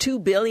than 2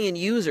 billion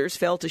users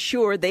felt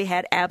assured they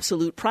had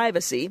absolute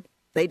privacy.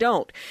 They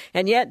don't.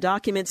 And yet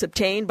documents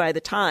obtained by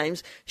the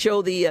Times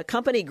show the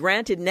company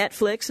granted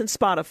Netflix and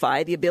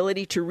Spotify the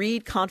ability to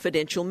read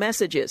confidential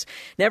messages.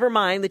 Never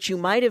mind that you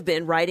might have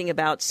been writing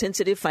about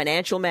sensitive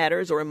financial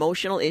matters or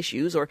emotional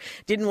issues or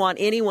didn't want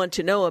anyone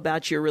to know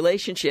about your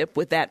relationship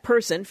with that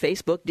person.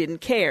 Facebook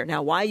didn't care.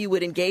 Now, why you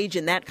would engage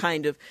in that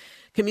kind of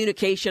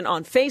communication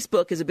on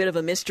Facebook is a bit of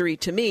a mystery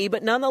to me,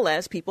 but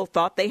nonetheless, people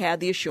thought they had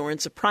the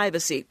assurance of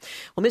privacy.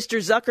 Well, Mr.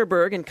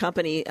 Zuckerberg and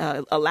company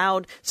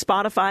allowed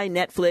Spotify,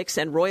 Netflix,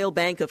 and Royal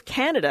Bank of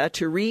Canada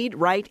to read,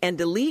 write, and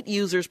delete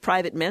users'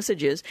 private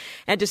messages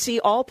and to see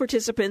all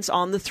participants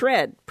on the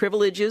thread,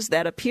 privileges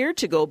that appeared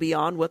to go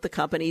beyond what the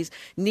companies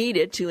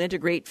needed to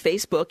integrate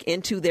Facebook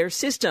into their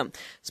system.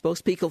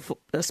 Spokespeople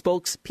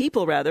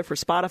for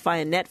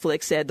Spotify and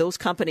Netflix said those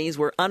companies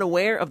were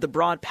unaware of the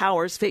broad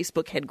powers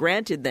Facebook had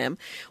granted them.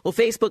 Well,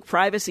 Facebook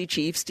privacy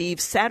chief Steve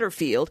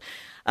Satterfield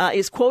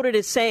is quoted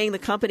as saying the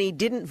company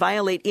didn't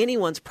violate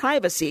anyone's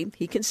privacy.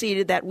 He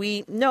conceded that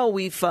we've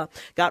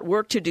got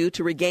work to do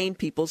to regain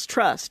people's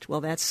trust.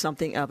 Well, that's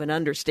something of an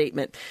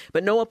understatement.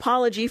 But no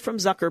apology from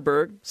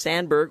Zuckerberg,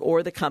 Sandberg,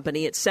 or the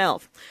company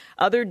itself.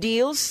 Other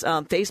deals,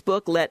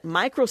 Facebook let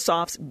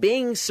Microsoft's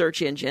Bing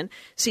search engine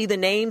see the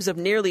names of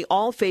nearly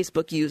all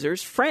Facebook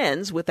users'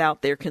 friends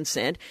without their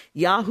consent.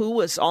 Yahoo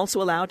was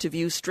also allowed to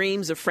view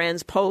streams of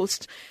friends'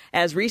 posts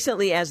as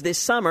recently as this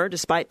summer,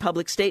 despite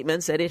public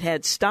statements that it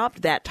had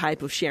stopped that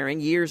type of sharing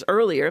years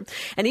earlier.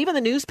 And even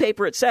the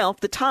newspaper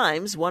itself, The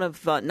Times, one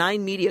of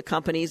 9 media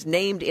companies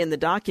named in the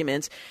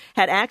documents,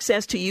 had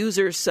access to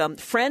users'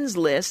 friends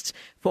lists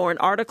for an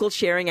article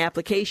sharing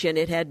application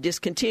it had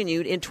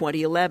discontinued in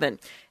 2011.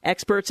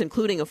 Experts,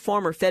 including a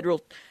former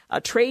federal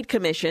trade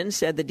commission,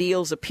 said the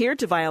deals appeared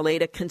to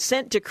violate a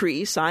consent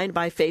decree signed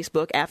by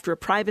Facebook after a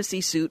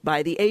privacy suit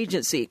by the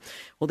agency.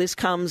 Well, this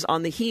comes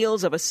on the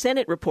heels of a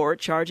Senate report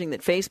charging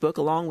that Facebook,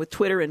 along with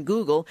Twitter and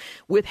Google,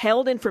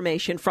 withheld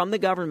information from the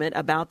government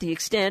about the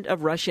extent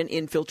of Russian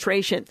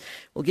infiltration.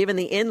 Well, given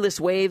the endless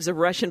waves of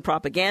Russian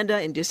propaganda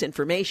and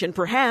disinformation,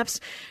 perhaps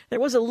there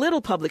was a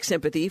little public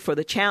sympathy for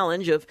the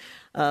challenge of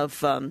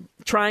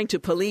trying to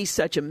police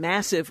such a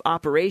massive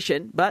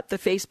operation, but the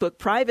Facebook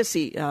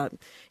privacy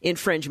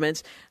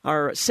infringements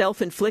are a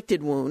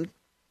self-inflicted wound.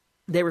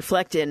 They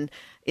reflect an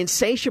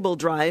insatiable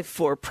drive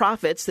for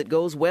profits that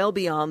goes well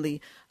beyond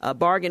the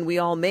bargain we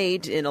all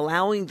made in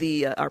allowing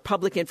our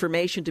public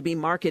information to be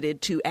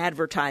marketed to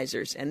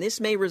advertisers. And this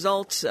may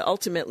result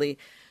ultimately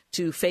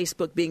to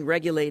Facebook being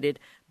regulated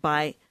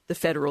by the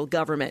federal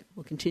government.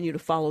 We'll continue to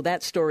follow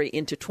that story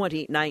into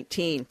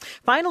 2019.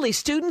 Finally,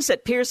 students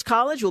at Pierce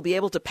College will be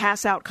able to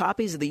pass out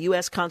copies of the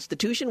U.S.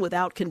 Constitution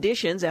without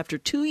conditions after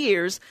 2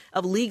 years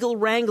of legal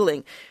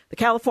wrangling. The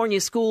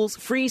California school's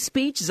free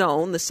speech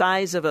zone, the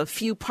size of a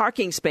few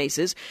parking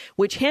spaces,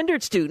 which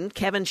hindered student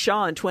Kevin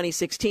Shaw in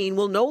 2016,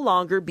 will no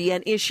longer be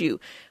an issue.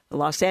 The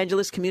Los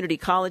Angeles Community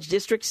College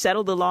District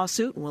settled the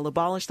lawsuit and will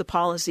abolish the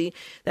policy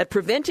that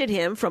prevented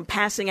him from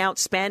passing out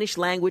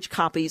Spanish-language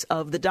copies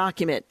of the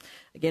document.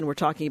 Again, we're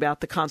talking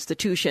about the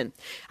Constitution.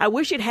 I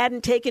wish it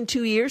hadn't taken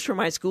 2 years for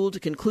my school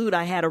to conclude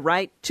I had a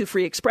right to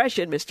free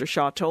expression, Mr.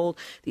 Shaw told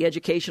the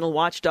educational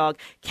watchdog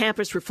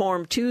Campus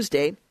Reform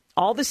Tuesday.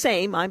 All the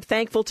same, I'm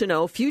thankful to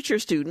know future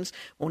students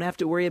won't have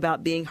to worry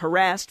about being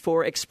harassed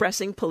for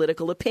expressing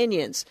political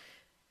opinions.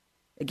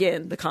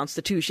 Again, the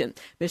Constitution.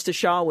 Mr.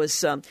 Shaw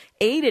was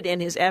aided in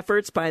his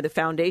efforts by the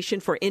Foundation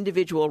for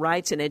Individual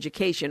Rights in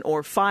Education,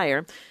 or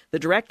FIRE. The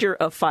director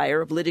of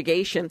FIRE, of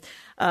litigation,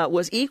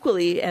 was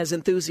equally as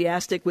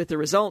enthusiastic with the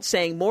results,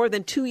 saying more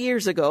than 2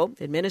 years ago,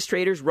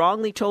 administrators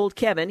wrongly told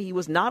Kevin he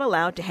was not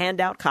allowed to hand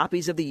out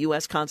copies of the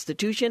U.S.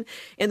 Constitution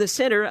in the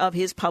center of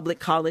his public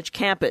college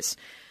campus.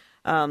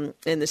 In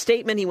the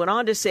statement, he went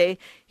on to say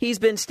he's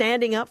been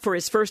standing up for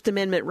his First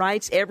Amendment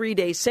rights every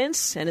day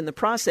since, and in the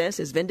process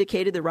has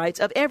vindicated the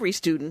rights of every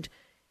student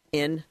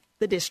in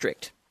the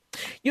district.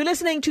 You're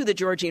listening to The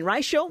Georgene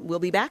Rice Show. We'll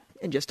be back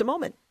in just a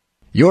moment.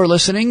 You're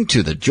listening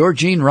to The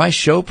Georgene Rice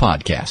Show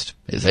podcast.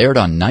 It's aired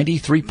on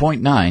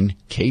 93.9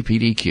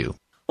 KPDQ.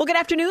 Well, good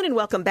afternoon and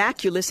welcome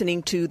back. You're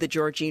listening to The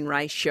Georgene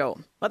Rice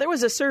Show. Well, there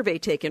was a survey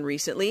taken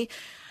recently.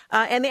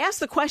 And they asked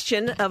the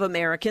question of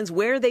Americans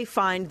where they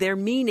find their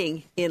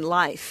meaning in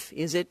life.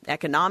 Is it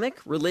economic,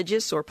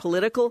 religious, or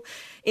political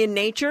in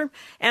nature?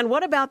 And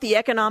what about the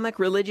economic,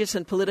 religious,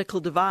 and political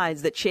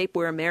divides that shape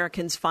where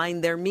Americans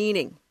find their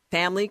meaning?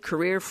 Family,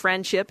 career,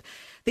 friendship.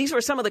 These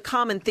were some of the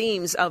common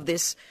themes of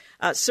this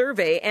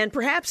survey. And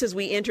perhaps as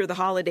we enter the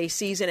holiday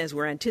season, as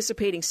we're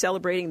anticipating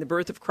celebrating the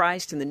birth of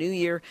Christ and the new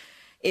year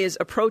is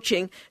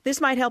approaching, this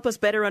might help us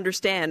better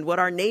understand what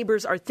our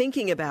neighbors are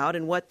thinking about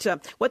and what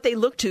they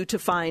look to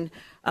find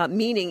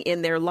meaning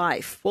in their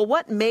life. Well,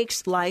 what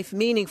makes life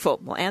meaningful?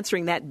 Well,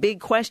 answering that big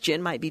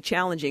question might be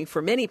challenging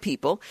for many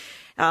people.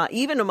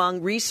 Even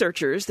among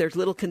researchers, there's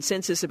little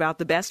consensus about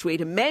the best way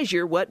to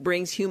measure what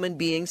brings human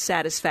beings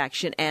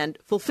satisfaction and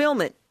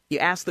fulfillment. You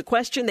ask the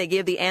question, they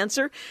give the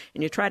answer,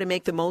 and you try to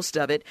make the most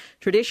of it.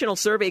 Traditional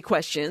survey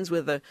questions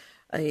with a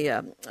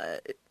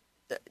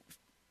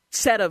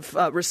set of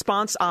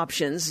response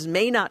options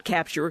may not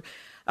capture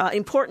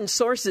important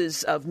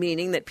sources of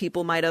meaning that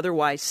people might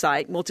otherwise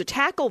cite. Well, to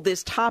tackle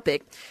this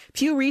topic,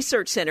 Pew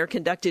Research Center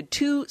conducted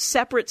 2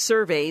 separate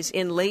surveys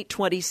in late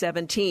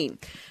 2017.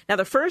 Now,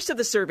 the first of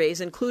the surveys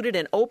included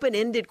an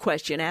open-ended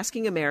question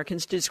asking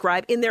Americans to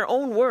describe in their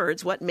own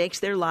words what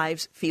makes their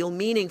lives feel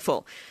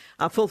meaningful,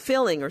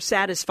 fulfilling, or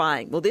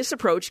satisfying. Well, this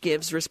approach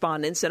gives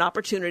respondents an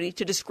opportunity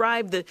to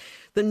describe the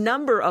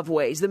number of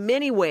ways, the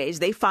many ways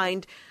they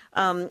find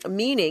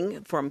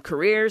meaning from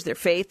careers, their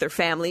faith, their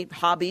family,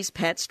 hobbies,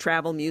 pets,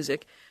 travel,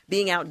 music,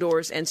 being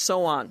outdoors, and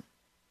so on.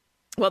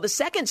 Well, the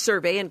second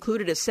survey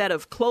included a set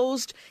of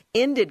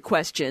closed-ended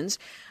questions.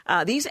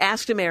 These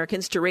asked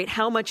Americans to rate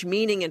how much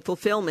meaning and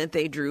fulfillment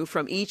they drew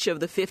from each of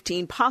the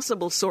 15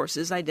 possible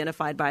sources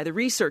identified by the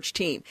research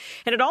team.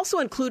 And it also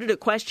included a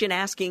question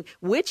asking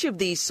which of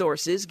these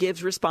sources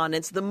gives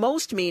respondents the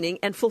most meaning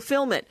and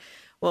fulfillment.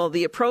 Well,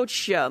 the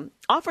approach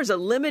offers a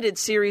limited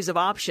series of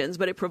options,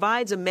 but it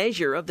provides a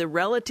measure of the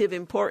relative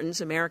importance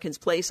Americans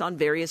place on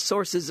various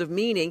sources of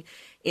meaning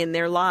in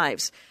their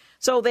lives.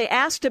 So they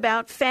asked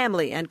about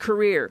family and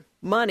career,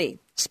 money,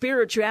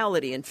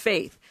 spirituality and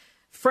faith,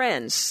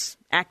 friends,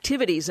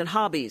 activities and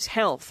hobbies,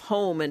 health,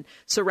 home and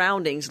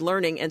surroundings,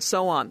 learning, and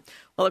so on.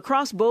 Well,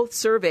 across both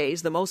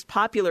surveys, the most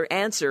popular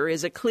answer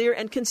is a clear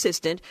and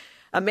consistent: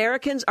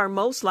 Americans are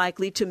most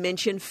likely to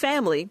mention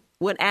family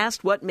when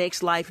asked what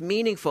makes life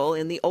meaningful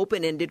in the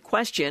open-ended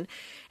question,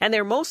 and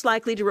they're most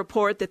likely to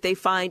report that they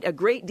find a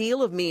great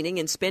deal of meaning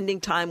in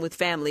spending time with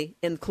family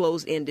in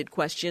closed-ended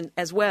question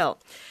as well.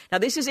 Now,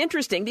 this is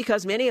interesting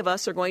because many of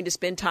us are going to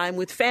spend time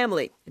with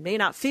family. It may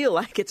not feel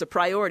like it's a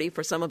priority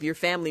for some of your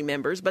family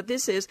members, but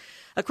this is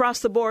across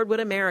the board what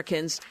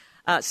Americans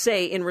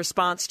say in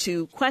response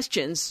to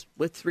questions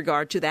with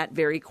regard to that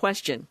very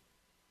question,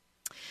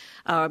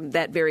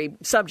 that very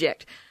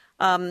subject.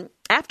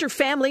 After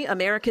family,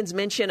 Americans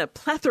mention a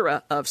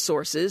plethora of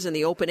sources in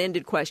the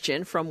open-ended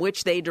question from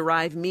which they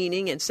derive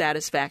meaning and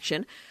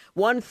satisfaction.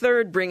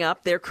 1/3 bring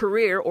up their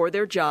career or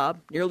their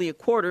job. Nearly a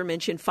quarter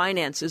mention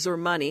finances or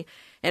money.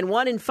 And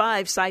 1 in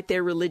 5 cite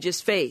their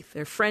religious faith,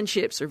 their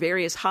friendships, or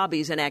various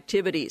hobbies and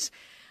activities.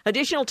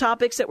 Additional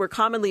topics that were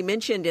commonly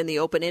mentioned in the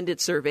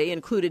open-ended survey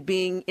included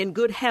being in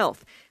good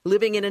health,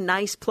 living in a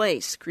nice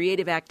place,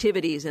 creative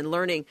activities, and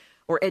learning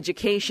or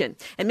education.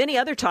 And many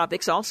other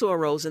topics also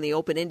arose in the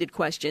open-ended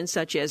question,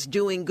 such as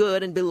doing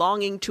good and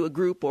belonging to a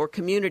group or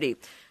community.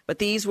 But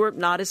these were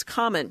not as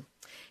common.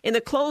 In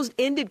the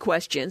closed-ended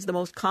questions, the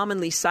most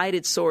commonly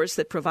cited source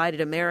that provided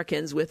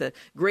Americans with a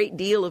great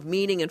deal of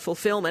meaning and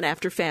fulfillment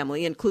after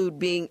family include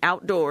being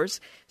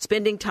outdoors,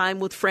 spending time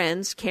with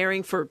friends,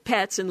 caring for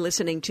pets, and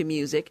listening to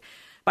music.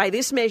 By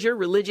this measure,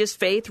 religious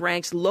faith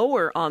ranks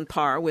lower on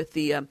par with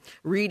the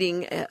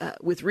reading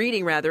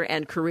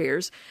and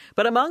careers.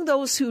 But among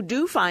those who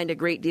do find a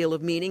great deal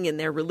of meaning in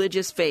their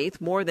religious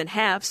faith, more than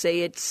half say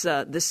it's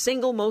the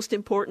single most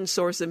important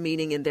source of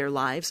meaning in their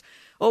lives.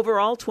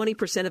 Overall,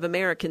 20% of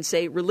Americans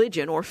say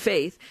religion or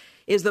faith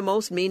is the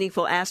most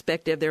meaningful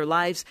aspect of their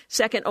lives,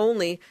 second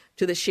only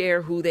to the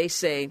share who they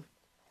say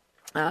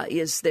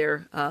is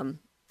their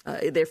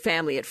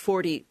family at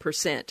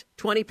 40%.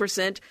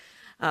 20%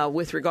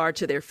 with regard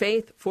to their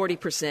faith,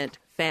 40%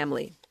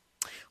 family.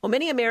 Well,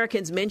 many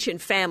Americans mention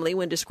family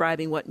when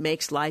describing what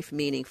makes life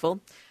meaningful.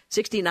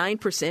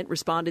 69%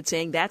 responded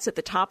saying that's at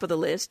the top of the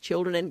list.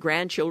 Children and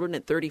grandchildren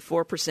at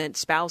 34%,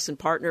 spouse and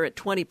partner at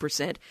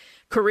 20%,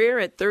 career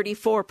at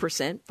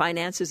 34%,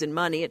 finances and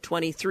money at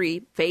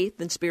 23%,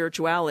 faith and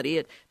spirituality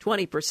at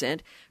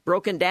 20%,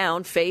 broken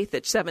down, faith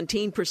at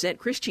 17%,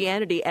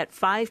 Christianity at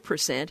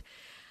 5%.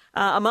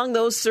 Among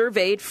those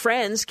surveyed,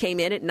 friends came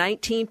in at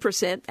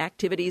 19%,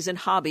 activities and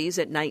hobbies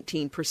at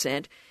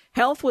 19%,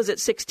 health was at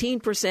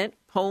 16%,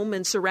 home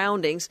and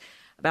surroundings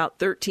about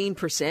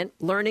 13%,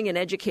 learning and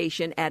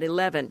education at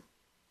 11%.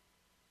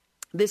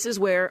 This is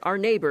where our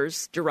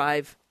neighbors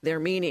derive their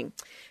meaning.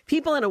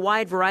 People in a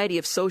wide variety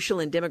of social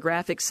and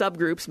demographic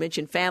subgroups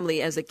mention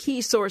family as a key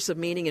source of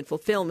meaning and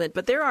fulfillment,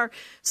 but there are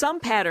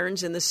some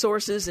patterns in the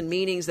sources and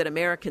meanings that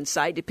Americans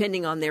cite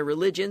depending on their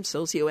religion,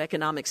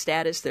 socioeconomic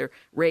status, their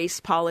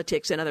race,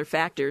 politics, and other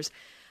factors.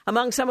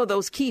 Among some of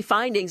those key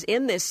findings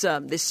in this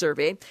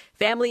survey,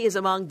 family is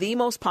among the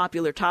most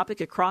popular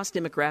topic across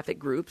demographic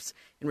groups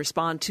in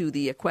response to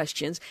the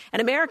questions.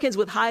 And Americans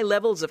with high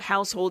levels of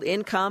household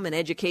income and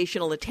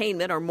educational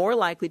attainment are more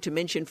likely to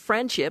mention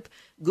friendship,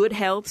 good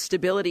health,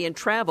 stability, and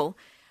travel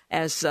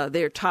as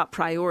their top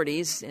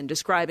priorities in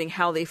describing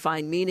how they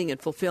find meaning and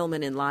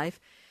fulfillment in life.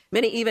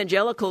 Many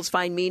evangelicals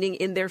find meaning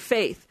in their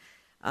faith.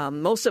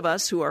 Most of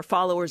us who are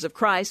followers of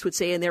Christ would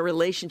say in their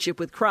relationship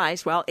with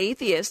Christ, while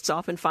atheists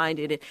often find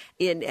it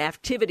in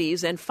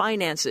activities and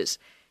finances.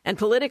 And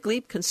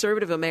politically,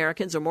 conservative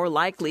Americans are more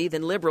likely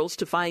than liberals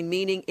to find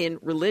meaning in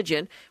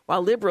religion,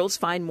 while liberals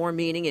find more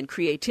meaning in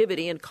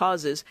creativity and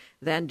causes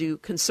than do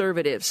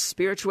conservatives.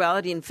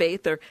 Spirituality and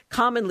faith are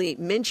commonly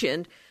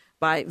mentioned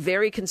by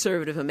very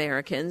conservative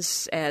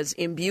Americans as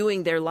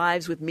imbuing their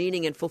lives with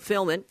meaning and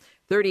fulfillment.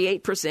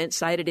 38%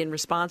 cited in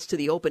response to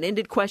the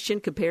open-ended question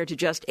compared to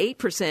just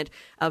 8%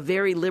 of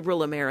very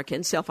liberal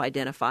Americans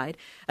self-identified,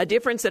 a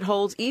difference that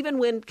holds even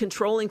when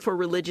controlling for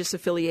religious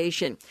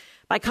affiliation.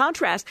 By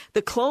contrast,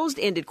 the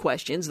closed-ended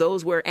questions,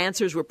 those where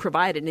answers were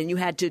provided and you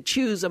had to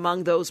choose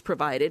among those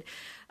provided,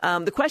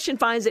 the question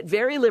finds that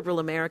very liberal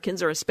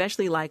Americans are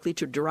especially likely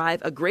to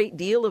derive a great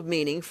deal of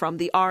meaning from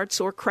the arts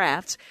or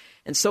crafts,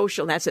 and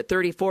social, and that's at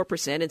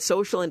 34%, and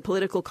social and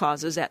political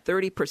causes at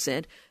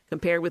 30%,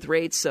 compared with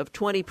rates of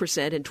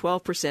 20% and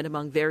 12%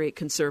 among very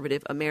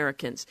conservative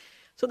Americans.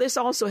 So this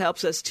also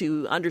helps us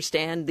to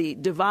understand the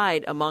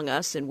divide among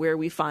us and where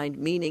we find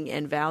meaning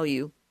and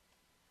value.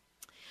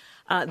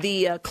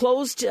 The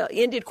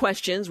closed-ended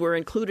questions were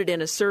included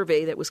in a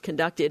survey that was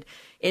conducted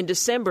in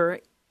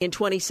December in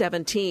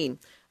 2017.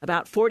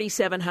 About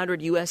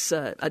 4,700 U.S.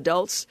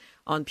 Adults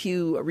on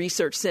Pew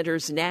Research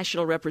Center's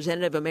National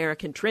Representative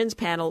American Trends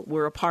panel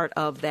were a part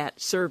of that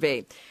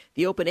survey.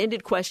 The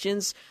open-ended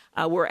questions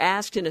were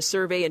asked in a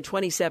survey in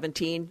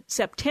 2017.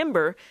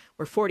 September,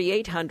 where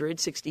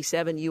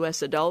 4,867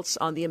 U.S. adults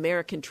on the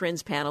American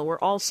Trends panel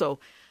were also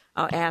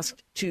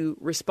asked to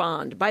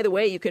respond. By the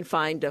way, you can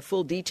find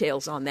full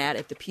details on that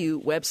at the Pew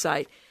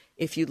website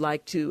if you'd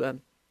like to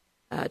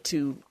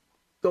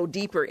go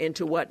deeper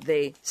into what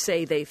they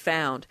say they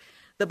found.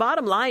 The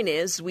bottom line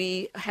is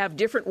we have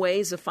different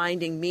ways of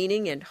finding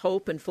meaning and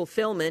hope and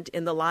fulfillment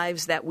in the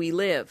lives that we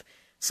live.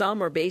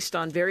 Some are based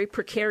on very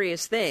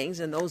precarious things,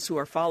 and those who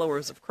are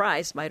followers of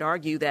Christ might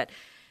argue that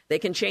they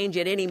can change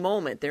at any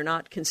moment. They're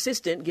not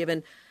consistent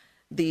given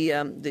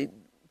the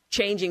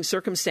changing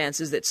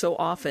circumstances that so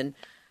often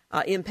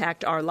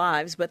impact our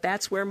lives. But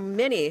that's where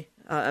many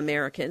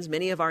Americans,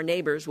 many of our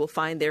neighbors, will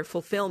find their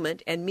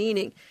fulfillment and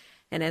meaning.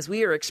 And as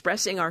we are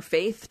expressing our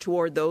faith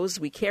toward those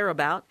we care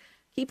about,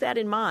 keep that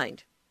in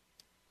mind.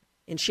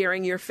 In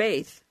sharing your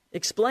faith,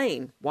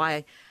 explain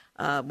why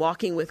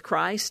walking with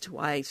Christ,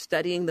 why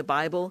studying the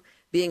Bible,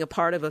 being a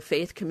part of a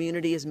faith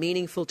community is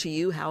meaningful to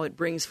you, how it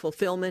brings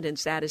fulfillment and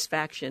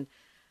satisfaction,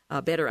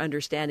 better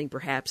understanding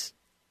perhaps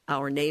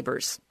our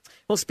neighbors.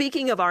 Well,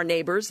 speaking of our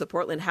neighbors, the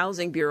Portland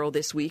Housing Bureau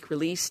this week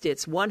released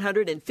its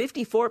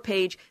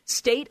 154-page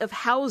State of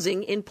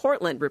Housing in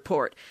Portland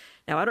report.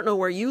 Now, I don't know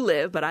where you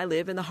live, but I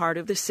live in the heart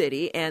of the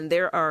city, and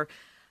there are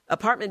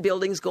apartment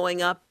buildings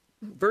going up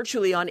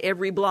virtually on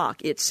every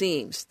block, it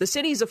seems. The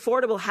city's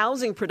affordable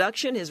housing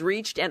production has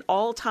reached an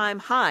all-time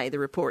high, the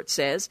report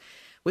says,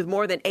 with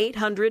more than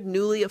 800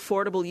 newly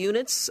affordable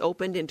units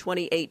opened in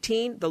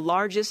 2018, the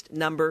largest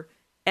number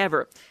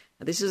ever.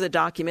 Now, this is a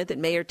document that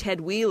Mayor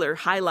Ted Wheeler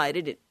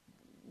highlighted,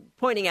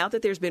 pointing out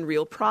that there's been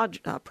real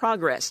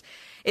progress.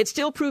 It's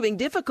still proving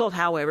difficult,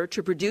 however,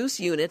 to produce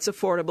units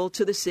affordable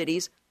to the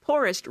city's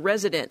poorest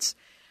residents.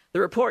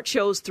 The report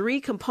shows three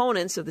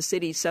components of the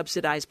city's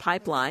subsidized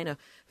pipeline: a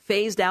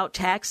phased-out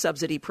tax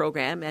subsidy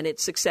program and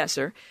its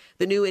successor,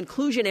 the new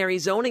inclusionary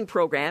zoning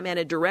program, and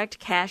a direct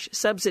cash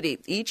subsidy.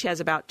 Each has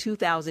about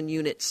 2,000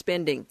 units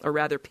pending.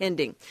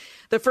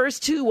 The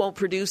first two won't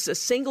produce a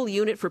single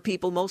unit for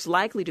people most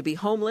likely to be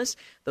homeless,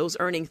 those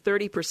earning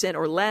 30%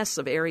 or less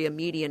of area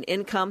median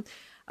income.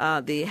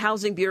 The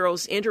Housing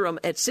Bureau's interim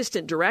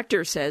assistant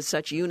director says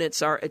such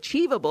units are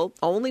achievable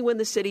only when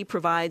the city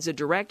provides a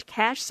direct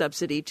cash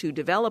subsidy to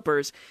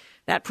developers.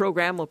 That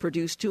program will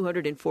produce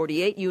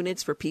 248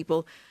 units for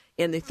people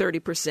in the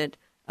 30%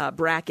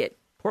 bracket.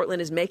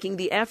 Portland is making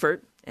the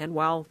effort, and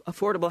while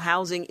affordable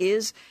housing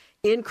is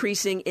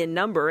increasing in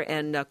number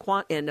and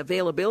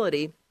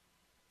availability,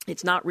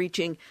 it's not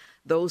reaching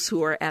those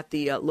who are at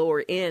the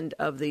lower end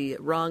of the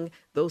rung,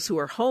 those who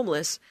are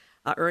homeless,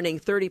 earning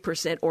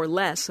 30% or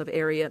less of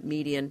area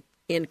median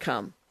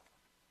income.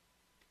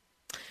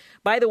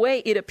 By the way,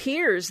 it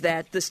appears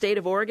that the state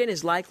of Oregon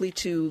is likely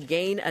to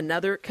gain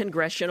another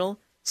congressional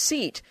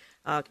seat.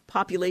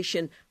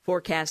 Population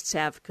forecasts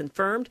have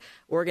confirmed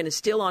Oregon is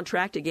still on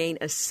track to gain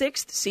a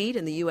sixth seat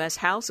in the U.S.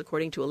 House,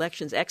 according to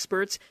elections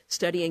experts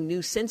studying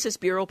new Census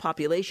Bureau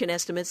population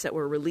estimates that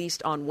were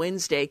released on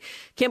Wednesday.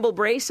 Kimball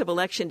Brace of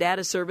Election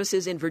Data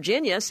Services in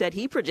Virginia said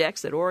he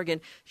projects that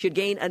Oregon should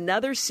gain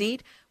another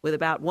seat with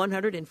about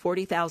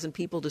 140,000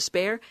 people to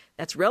spare.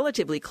 That's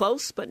relatively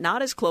close, but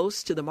not as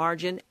close to the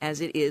margin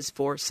as it is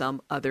for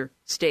some other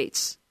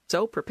states.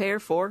 So prepare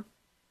for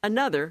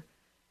another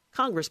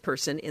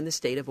congressperson in the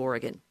state of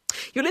Oregon.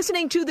 You're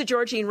listening to The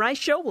Georgene Rice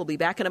Show. We'll be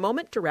back in a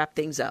moment to wrap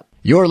things up.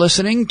 You're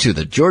listening to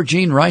The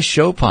Georgene Rice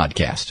Show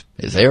podcast.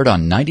 It's aired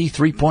on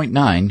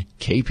 93.9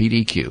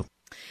 KPDQ.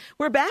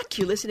 We're back.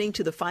 You're listening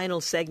to the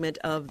final segment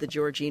of The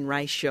Georgene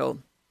Rice Show.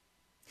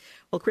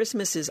 Well,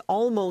 Christmas is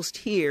almost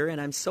here, and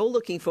I'm so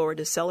looking forward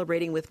to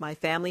celebrating with my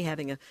family,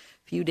 having a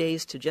few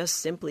days to just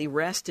simply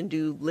rest and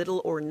do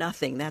little or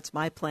nothing. That's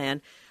my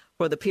plan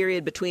for the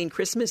period between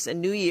Christmas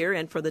and New Year,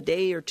 and for the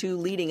day or two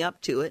leading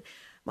up to it.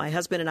 My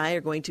husband and I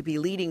are going to be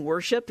leading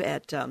worship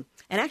at, and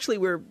actually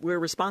we're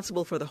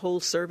responsible for the whole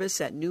service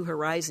at New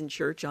Horizon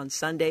Church on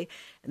Sunday,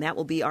 and that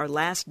will be our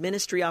last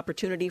ministry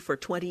opportunity for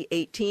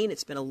 2018.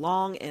 It's been a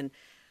long and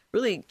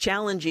really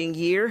challenging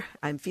year.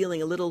 I'm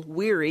feeling a little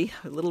weary,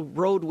 a little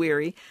road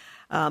weary,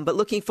 but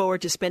looking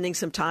forward to spending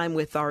some time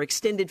with our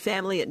extended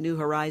family at New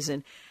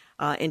Horizon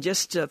and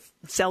just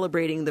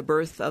celebrating the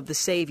birth of the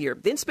Savior.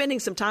 Then spending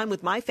some time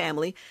with my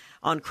family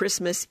on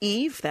Christmas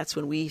Eve. That's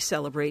when we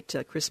celebrate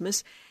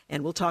Christmas,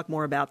 and we'll talk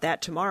more about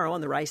that tomorrow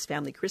on the Rice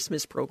Family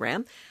Christmas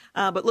program.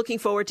 But looking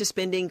forward to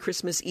spending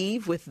Christmas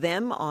Eve with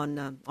them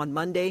on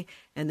Monday,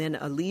 and then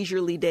a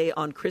leisurely day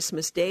on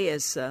Christmas Day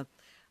as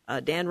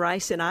Dan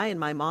Rice and I and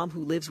my mom,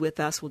 who lives with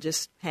us, will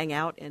just hang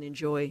out and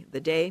enjoy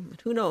the day.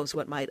 Who knows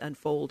what might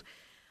unfold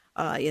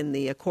in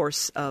the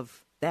course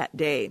of that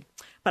day.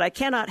 But I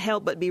cannot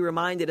help but be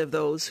reminded of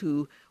those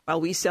who, while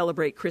we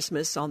celebrate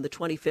Christmas on the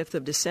 25th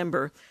of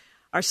December,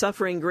 are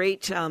suffering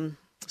great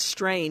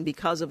strain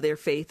because of their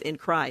faith in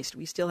Christ.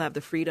 We still have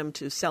the freedom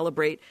to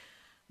celebrate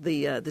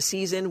the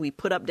season. We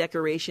put up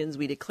decorations.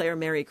 We declare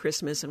Merry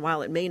Christmas. And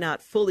while it may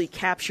not fully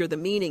capture the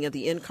meaning of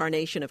the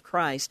incarnation of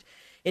Christ,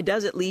 it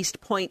does at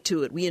least point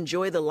to it. We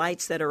enjoy the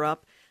lights that are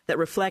up that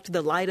reflect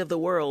the light of the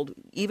world,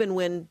 even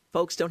when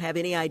folks don't have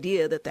any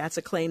idea that that's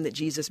a claim that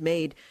Jesus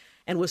made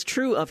and was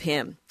true of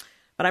him.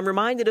 But I'm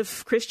reminded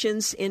of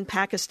Christians in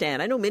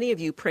Pakistan. I know many of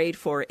you prayed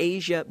for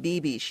Asia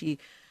Bibi. She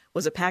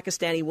was a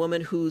Pakistani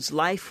woman whose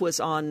life was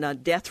on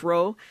death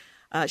row.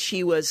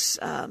 She was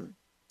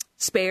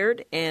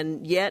spared,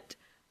 and yet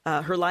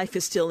her life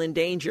is still in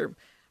danger.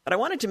 But I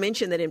wanted to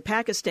mention that in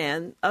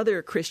Pakistan,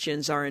 other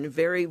Christians are in a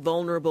very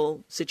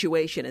vulnerable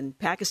situation, and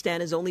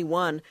Pakistan is only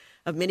one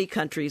of many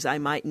countries I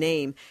might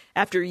name.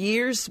 After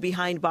years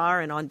behind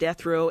bar and on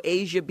death row,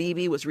 Asia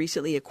Bibi was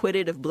recently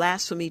acquitted of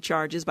blasphemy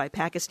charges by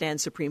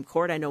Pakistan's Supreme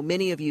Court. I know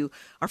many of you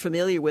are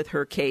familiar with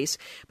her case.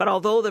 But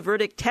although the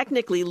verdict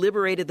technically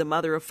liberated the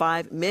mother of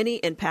 5, many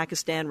in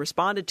Pakistan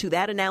responded to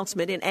that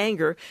announcement in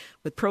anger,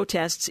 with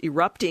protests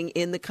erupting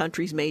in the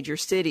country's major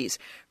cities.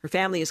 Her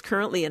family is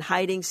currently in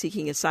hiding,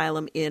 seeking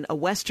asylum in a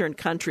Western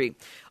country.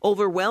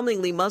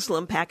 Overwhelmingly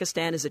Muslim,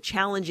 Pakistan is a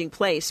challenging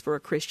place for a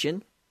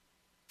Christian.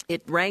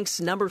 It ranks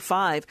number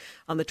 5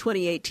 on the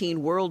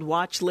 2018 World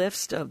Watch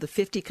list of the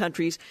 50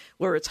 countries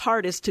where it's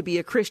hardest to be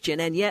a Christian,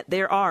 and yet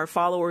there are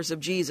followers of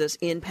Jesus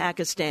in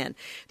Pakistan.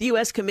 The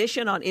U.S.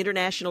 Commission on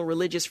International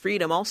Religious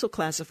Freedom also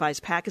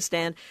classifies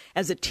Pakistan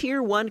as a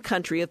Tier 1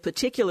 country of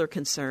particular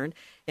concern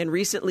and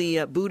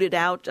recently booted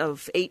out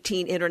of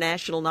 18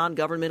 international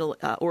non-governmental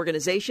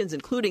organizations,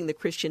 including the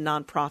Christian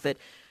nonprofit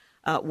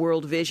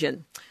World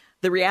Vision.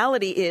 The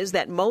reality is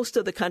that most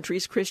of the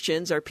country's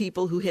Christians are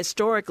people who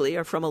historically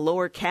are from a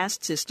lower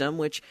caste system,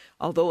 which,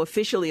 although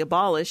officially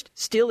abolished,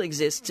 still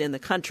exists in the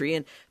country.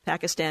 And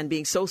Pakistan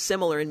being so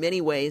similar in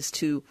many ways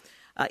to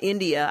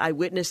India, I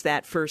witnessed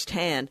that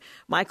firsthand.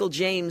 Michael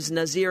James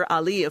Nazir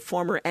Ali, a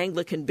former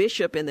Anglican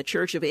bishop in the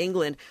Church of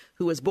England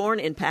who was born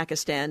in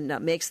Pakistan,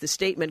 makes the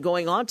statement,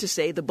 going on to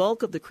say the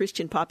bulk of the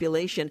Christian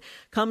population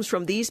comes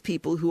from these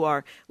people who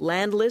are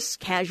landless,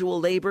 casual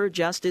labor,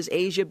 just as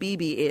Asia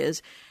Bibi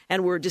is,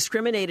 and were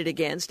discriminated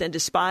against and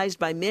despised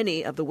by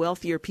many of the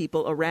wealthier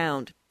people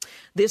around.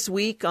 This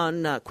week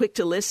on Quick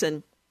to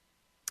Listen,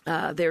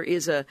 there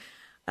is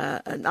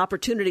an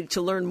opportunity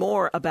to learn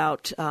more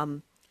about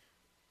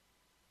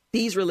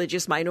these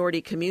religious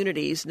minority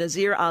communities.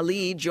 Nazir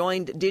Ali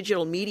joined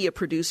digital media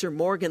producer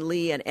Morgan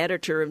Lee and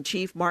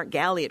editor-in-chief Mark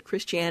Galley at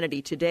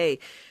Christianity Today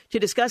to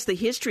discuss the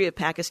history of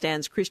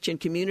Pakistan's Christian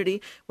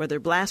community, whether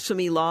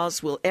blasphemy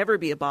laws will ever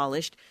be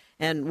abolished,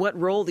 and what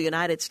role the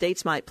United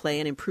States might play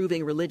in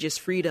improving religious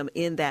freedom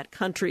in that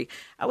country.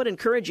 I would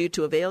encourage you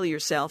to avail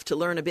yourself to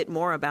learn a bit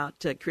more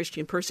about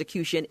Christian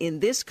persecution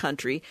in this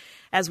country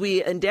as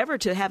we endeavor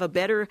to have a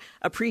better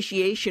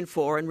appreciation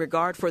for and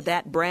regard for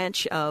that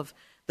branch of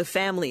the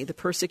family, the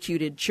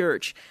persecuted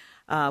church.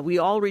 We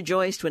all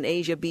rejoiced when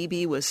Asia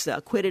Bibi was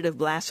acquitted of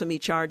blasphemy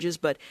charges,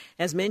 but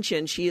as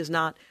mentioned, she is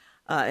not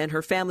and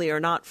her family are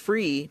not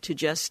free to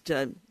just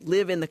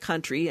live in the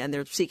country, and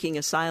they're seeking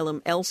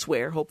asylum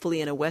elsewhere,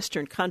 hopefully in a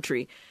Western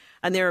country.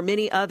 And there are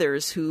many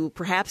others who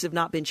perhaps have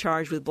not been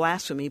charged with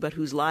blasphemy, but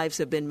whose lives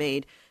have been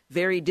made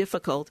very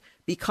difficult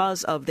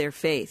because of their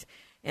faith.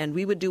 And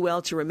we would do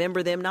well to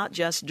remember them, not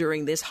just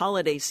during this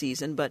holiday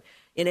season, but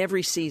in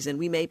every season.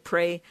 We may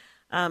pray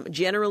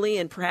generally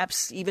and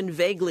perhaps even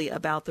vaguely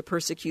about the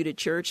persecuted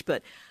church,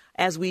 but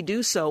as we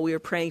do so, we are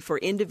praying for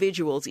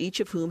individuals, each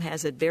of whom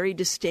has a very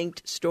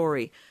distinct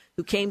story,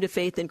 who came to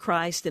faith in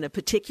Christ in a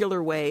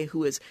particular way,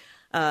 who is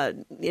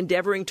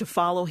endeavoring to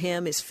follow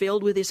him, is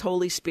filled with his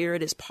Holy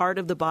Spirit, is part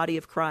of the body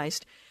of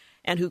Christ,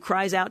 and who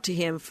cries out to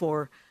him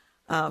for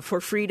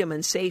freedom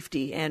and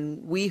safety.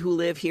 And we who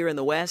live here in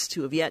the West,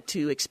 who have yet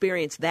to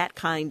experience that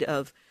kind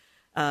of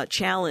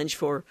challenge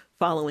for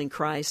following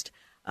Christ,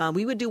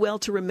 we would do well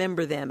to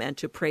remember them and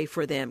to pray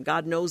for them.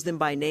 God knows them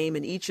by name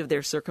in each of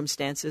their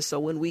circumstances. So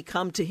when we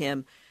come to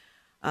him,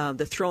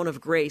 the throne of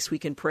grace, we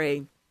can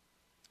pray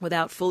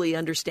without fully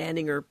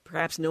understanding or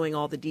perhaps knowing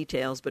all the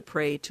details, but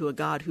pray to a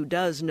God who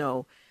does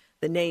know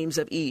the names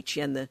of each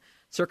and the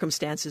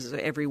circumstances of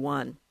every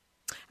one.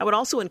 I would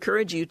also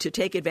encourage you to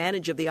take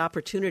advantage of the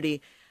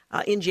opportunity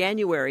in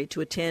January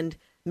to attend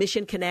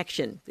Mission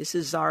Connection. This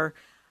is our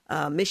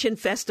mission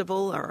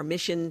festival, our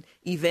mission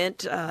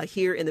event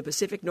here in the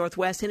Pacific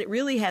Northwest, and it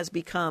really has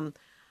become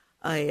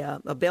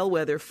a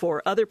bellwether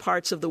for other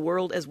parts of the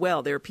world as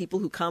well. There are people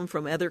who come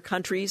from other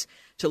countries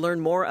to learn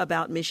more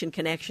about Mission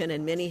Connection,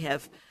 and many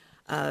have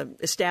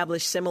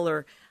established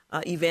similar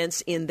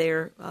events in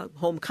their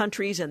home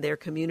countries and their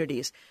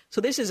communities.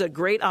 So this is a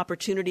great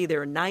opportunity.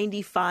 There are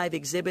 95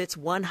 exhibits,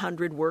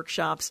 100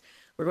 workshops.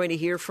 We're going to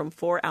hear from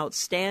 4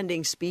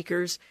 outstanding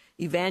speakers,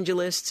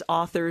 evangelists,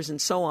 authors, and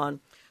so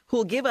on, who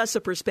will give us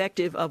a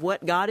perspective of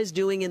what God is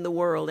doing in the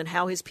world and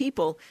how his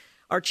people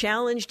are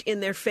challenged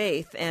in their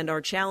faith and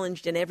are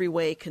challenged in every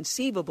way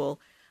conceivable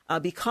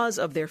because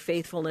of their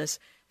faithfulness,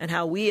 and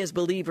how we as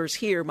believers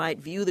here might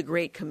view the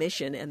Great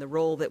Commission and the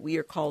role that we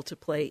are called to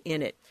play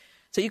in it.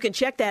 So you can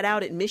check that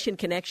out at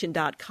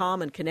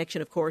missionconnection.com, and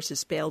connection, of course, is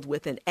spelled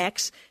with an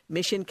X,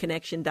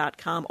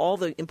 missionconnection.com. All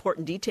the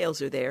important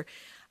details are there.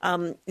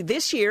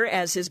 This year,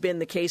 as has been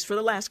the case for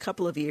the last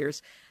couple of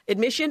years,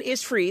 admission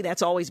is free.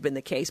 That's always been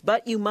the case,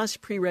 but you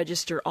must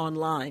pre-register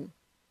online,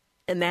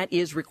 and that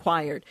is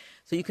required.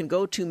 So you can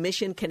go to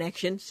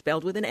missionconnection,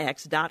 spelled with an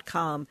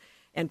X.com,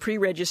 and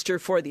pre-register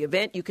for the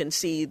event. You can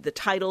see the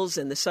titles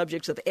and the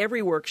subjects of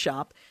every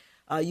workshop.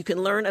 You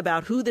can learn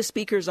about who the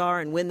speakers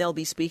are and when they'll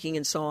be speaking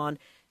and so on.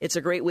 It's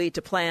a great way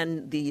to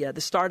plan the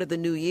start of the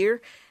new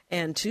year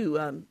and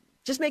to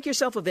just make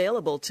yourself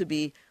available to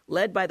be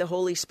led by the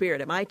Holy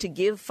Spirit. Am I to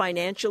give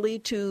financially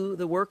to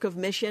the work of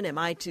mission? Am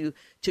I to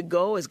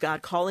go? Is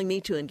God calling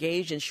me to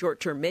engage in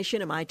short-term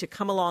mission? Am I to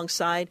come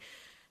alongside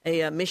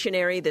a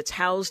missionary that's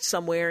housed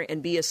somewhere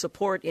and be a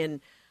support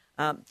in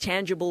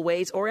tangible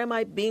ways? Or am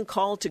I being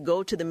called to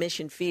go to the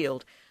mission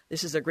field?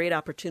 This is a great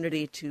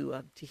opportunity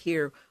to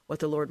hear what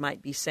the Lord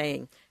might be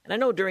saying. And I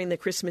know during the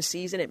Christmas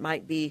season it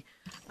might be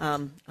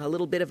a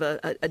little bit of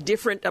a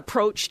different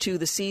approach to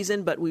the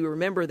season, but we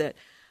remember that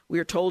we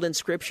are told in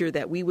Scripture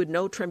that we would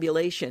know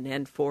tribulation.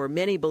 And for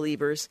many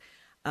believers,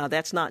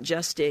 that's not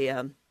just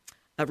a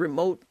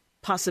remote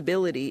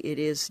possibility. It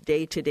is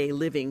day-to-day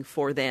living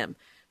for them.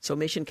 So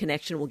Mission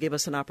Connection will give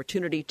us an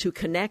opportunity to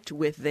connect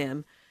with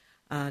them,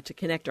 to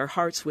connect our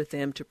hearts with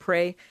them, to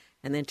pray,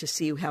 and then to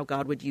see how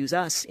God would use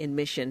us in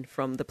mission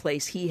from the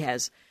place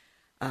He's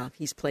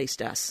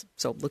placed us.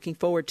 So looking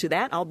forward to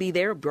that. I'll be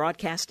there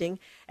broadcasting,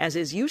 as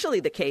is usually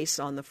the case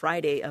on the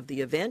Friday of the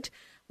event.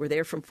 We're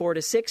there from 4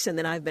 to 6, and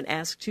then I've been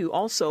asked to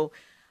also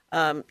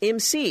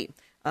MC.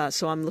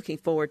 So I'm looking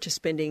forward to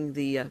spending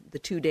the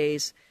 2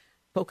 days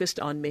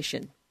focused on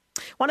mission.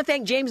 I want to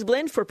thank James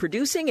Blend for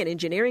producing and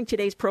engineering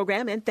today's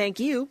program, and thank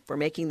you for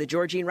making the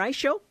Georgene Rice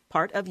Show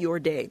part of your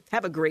day.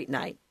 Have a great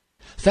night.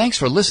 Thanks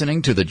for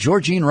listening to the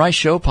Georgene Rice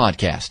Show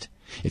podcast.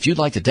 If you'd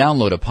like to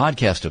download a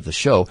podcast of the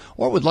show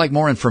or would like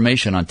more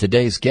information on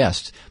today's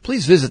guests,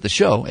 please visit the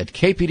show at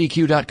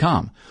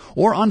kpdq.com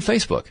or on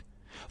Facebook.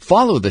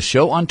 Follow the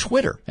show on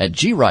Twitter at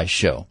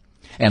GRiceShow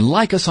and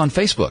like us on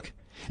Facebook.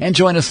 And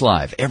join us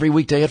live every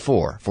weekday at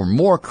 4 for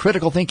more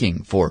critical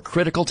thinking for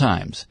critical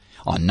times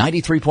on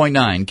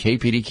 93.9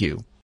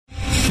 KPDQ.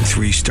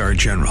 3-star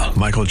General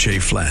Michael J.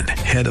 Flynn,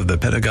 head of the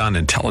Pentagon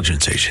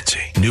Intelligence Agency,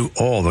 knew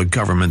all the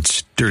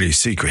government's dirty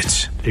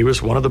secrets. He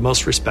was one of the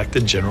most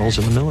respected generals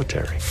in the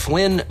military.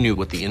 Flynn knew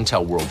what the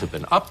intel world had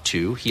been up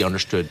to. He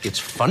understood its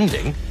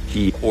funding.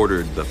 He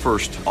ordered the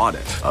first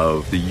audit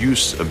of the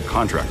use of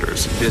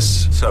contractors.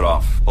 This set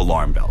off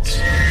alarm bells.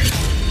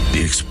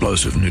 The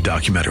explosive new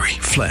documentary,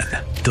 Flynn,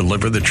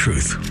 Deliver the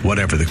Truth,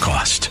 Whatever the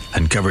Cost,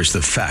 uncovers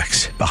the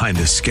facts behind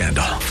this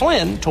scandal.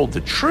 Flynn told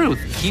the truth.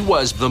 He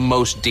was the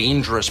most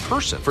dangerous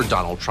person for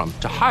Donald Trump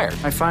to hire.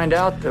 I find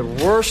out the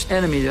worst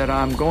enemy that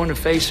I'm going to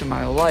face in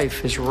my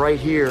life is right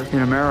here in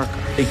America.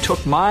 They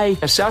took my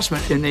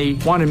assessment and they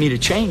wanted me to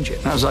change it.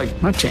 And I was like,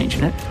 I'm not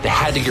changing it. They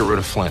had to get rid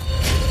of Flynn.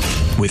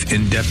 With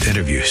in-depth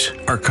interviews,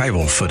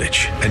 archival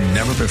footage, and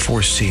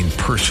never-before-seen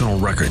personal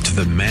records of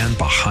the man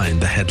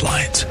behind the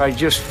headlines. I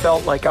just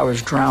felt like I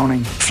was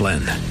drowning.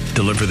 Flynn,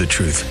 Deliver the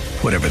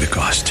Truth, Whatever the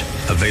Cost.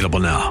 Available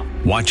now.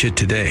 Watch it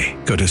today.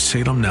 Go to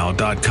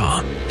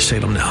salemnow.com.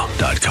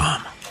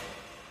 salemnow.com.